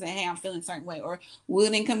to Will and say, hey, I'm feeling a certain way, or Will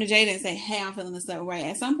didn't come to Jada and say, hey, I'm feeling a certain way.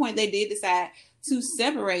 At some point they did decide to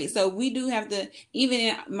separate. So we do have to, even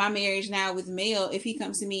in my marriage now with Mel, if he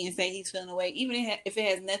comes to me and say he's feeling away, even if it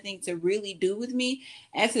has nothing to really do with me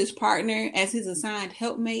as his partner, as his assigned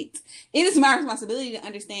helpmate, it is my responsibility to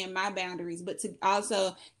understand my boundaries, but to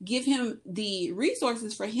also give him the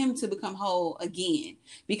resources for him to become whole again.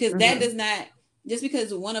 Because that does not, just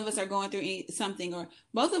because one of us are going through something, or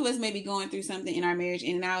both of us may be going through something in our marriage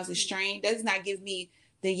and now it's strained, does not give me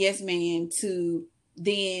the yes man to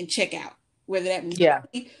then check out, whether that means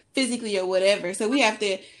physically or whatever. So we have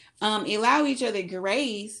to allow each other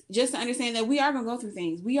grace, just to understand that we are going to go through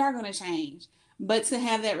things. We are going to change. but to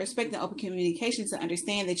have that respect and open communication, to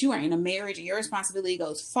understand that you are in a marriage and your responsibility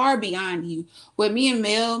goes far beyond you. What me and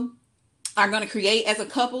Mel are going to create as a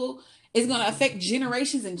couple is going to affect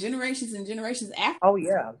generations and generations and generations after. Oh,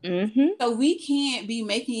 yeah. Mm-hmm. So we can't be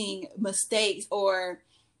making mistakes or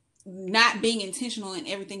not being intentional in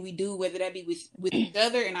everything we do, whether that be with each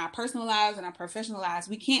other in our personal lives and our professional lives.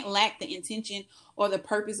 We can't lack the intention or the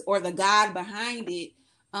purpose or the God behind it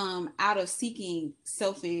out of seeking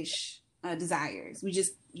selfish desires. You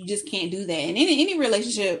just can't do that. And in any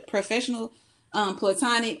relationship, professional,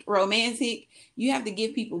 platonic, romantic, you have to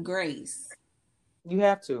give people grace. You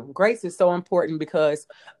have to. Grace is so important, because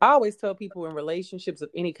I always tell people in relationships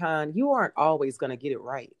of any kind, you aren't always going to get it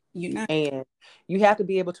right. You're not. And you have to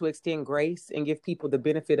be able to extend grace and give people the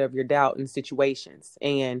benefit of your doubt in situations.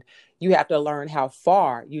 And you have to learn how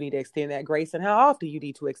far you need to extend that grace and how often you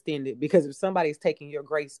need to extend it. Because if somebody's taking your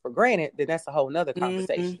grace for granted, then that's a whole nother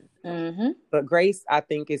conversation. Mm-hmm. But grace, I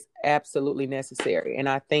think, is absolutely necessary. And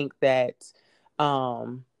I think that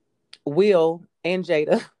Will and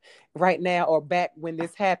Jada right now, or back when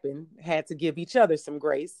this happened, had to give each other some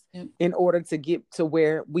grace in order to get to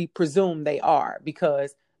where we presume they are.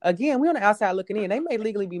 Because again, we're on the outside looking in. They may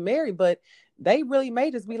legally be married, but they really may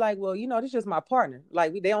just be like, well, this is just my partner.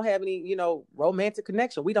 Like, they don't have any, romantic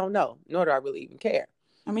connection. We don't know, nor do I really even care.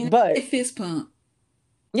 I mean, but they fist pump.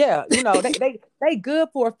 Yeah, they good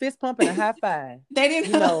for a fist pump and a high five. They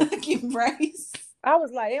didn't give Bryce. I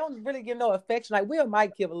was like, they don't really give no affection. Like, Will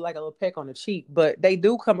might give like a little peck on the cheek, but they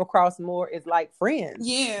do come across more as like friends.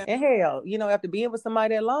 Yeah. And hell, after being with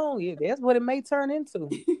somebody that long, that's what it may turn into.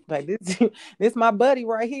 Like, this my buddy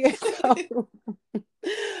right here. So,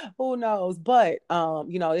 who knows? But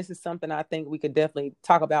this is something I think we could definitely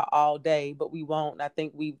talk about all day, but we won't. I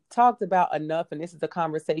think we've talked about enough, and this is a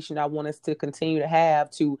conversation I want us to continue to have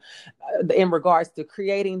in regards to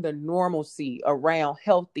creating the normalcy around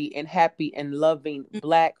healthy and happy and loving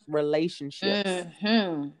Black relationships.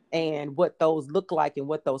 Mm-hmm. And what those look like and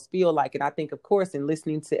what those feel like. And I think, of course, in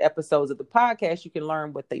listening to episodes of the podcast, you can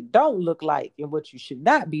learn what they don't look like and what you should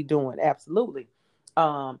not be doing. Absolutely.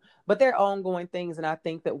 But they're ongoing things. And I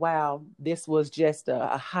think that, wow, this was just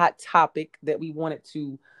a hot topic that we wanted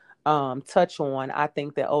to touch on. I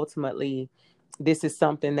think that ultimately this is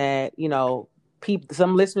something that,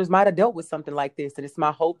 some listeners might have dealt with something like this. And it's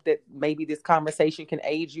my hope that maybe this conversation can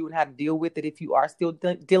aid you in how to deal with it if you are still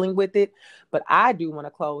dealing with it. But I do want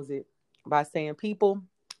to close it by saying, people,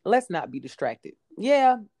 let's not be distracted.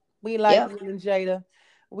 Yeah, we like Will and Jada.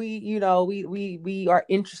 We are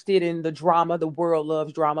interested in the drama. The world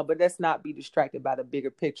loves drama, but let's not be distracted by the bigger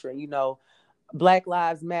picture. And, Black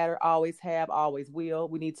Lives Matter, always have, always will.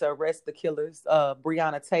 We need to arrest the killers,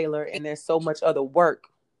 Breonna Taylor, and there's so much other work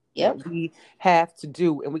that we have to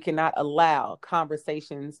do. And we cannot allow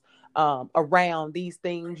conversations around these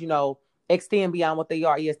things, extend beyond what they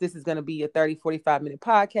are. Yes, this is going to be a 30, 45-minute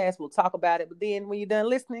podcast. We'll talk about it. But then when you're done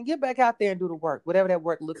listening, get back out there and do the work, whatever that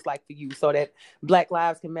work looks like for you, so that Black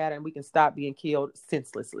lives can matter and we can stop being killed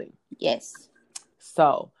senselessly. Yes.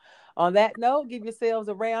 So on that note, give yourselves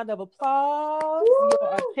a round of applause. Woo!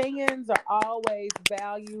 Your opinions are always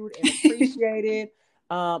valued and appreciated.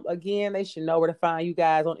 Again, they should know where to find you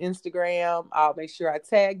guys on Instagram. I'll make sure I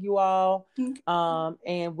tag you all.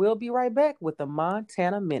 And we'll be right back with the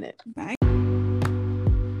Montana Minute. Bye.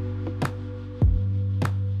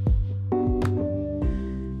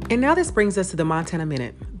 And now this brings us to the Montana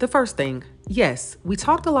Minute. The first thing, yes, we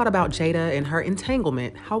talked a lot about Jada and her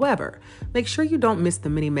entanglement. However, make sure you don't miss the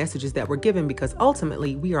many messages that were given, because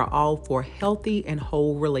ultimately we are all for healthy and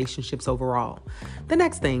whole relationships overall. The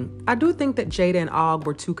next thing, I do think that Jada and Og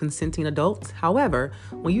were two consenting adults. However,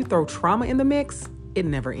 when you throw trauma in the mix, it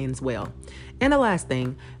never ends well. And the last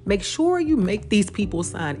thing, make sure you make these people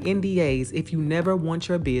sign NDAs if you never want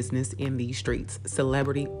your business in these streets,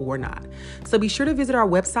 celebrity or not. So be sure to visit our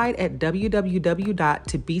website at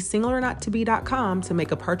www.tobesingleornottobe.com to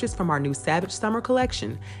make a purchase from our new Savage Summer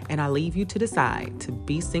collection. And I leave you to decide, to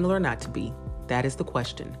be single or not to be. That is the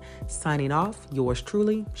question. Signing off, yours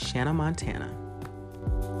truly, Shanna Montana.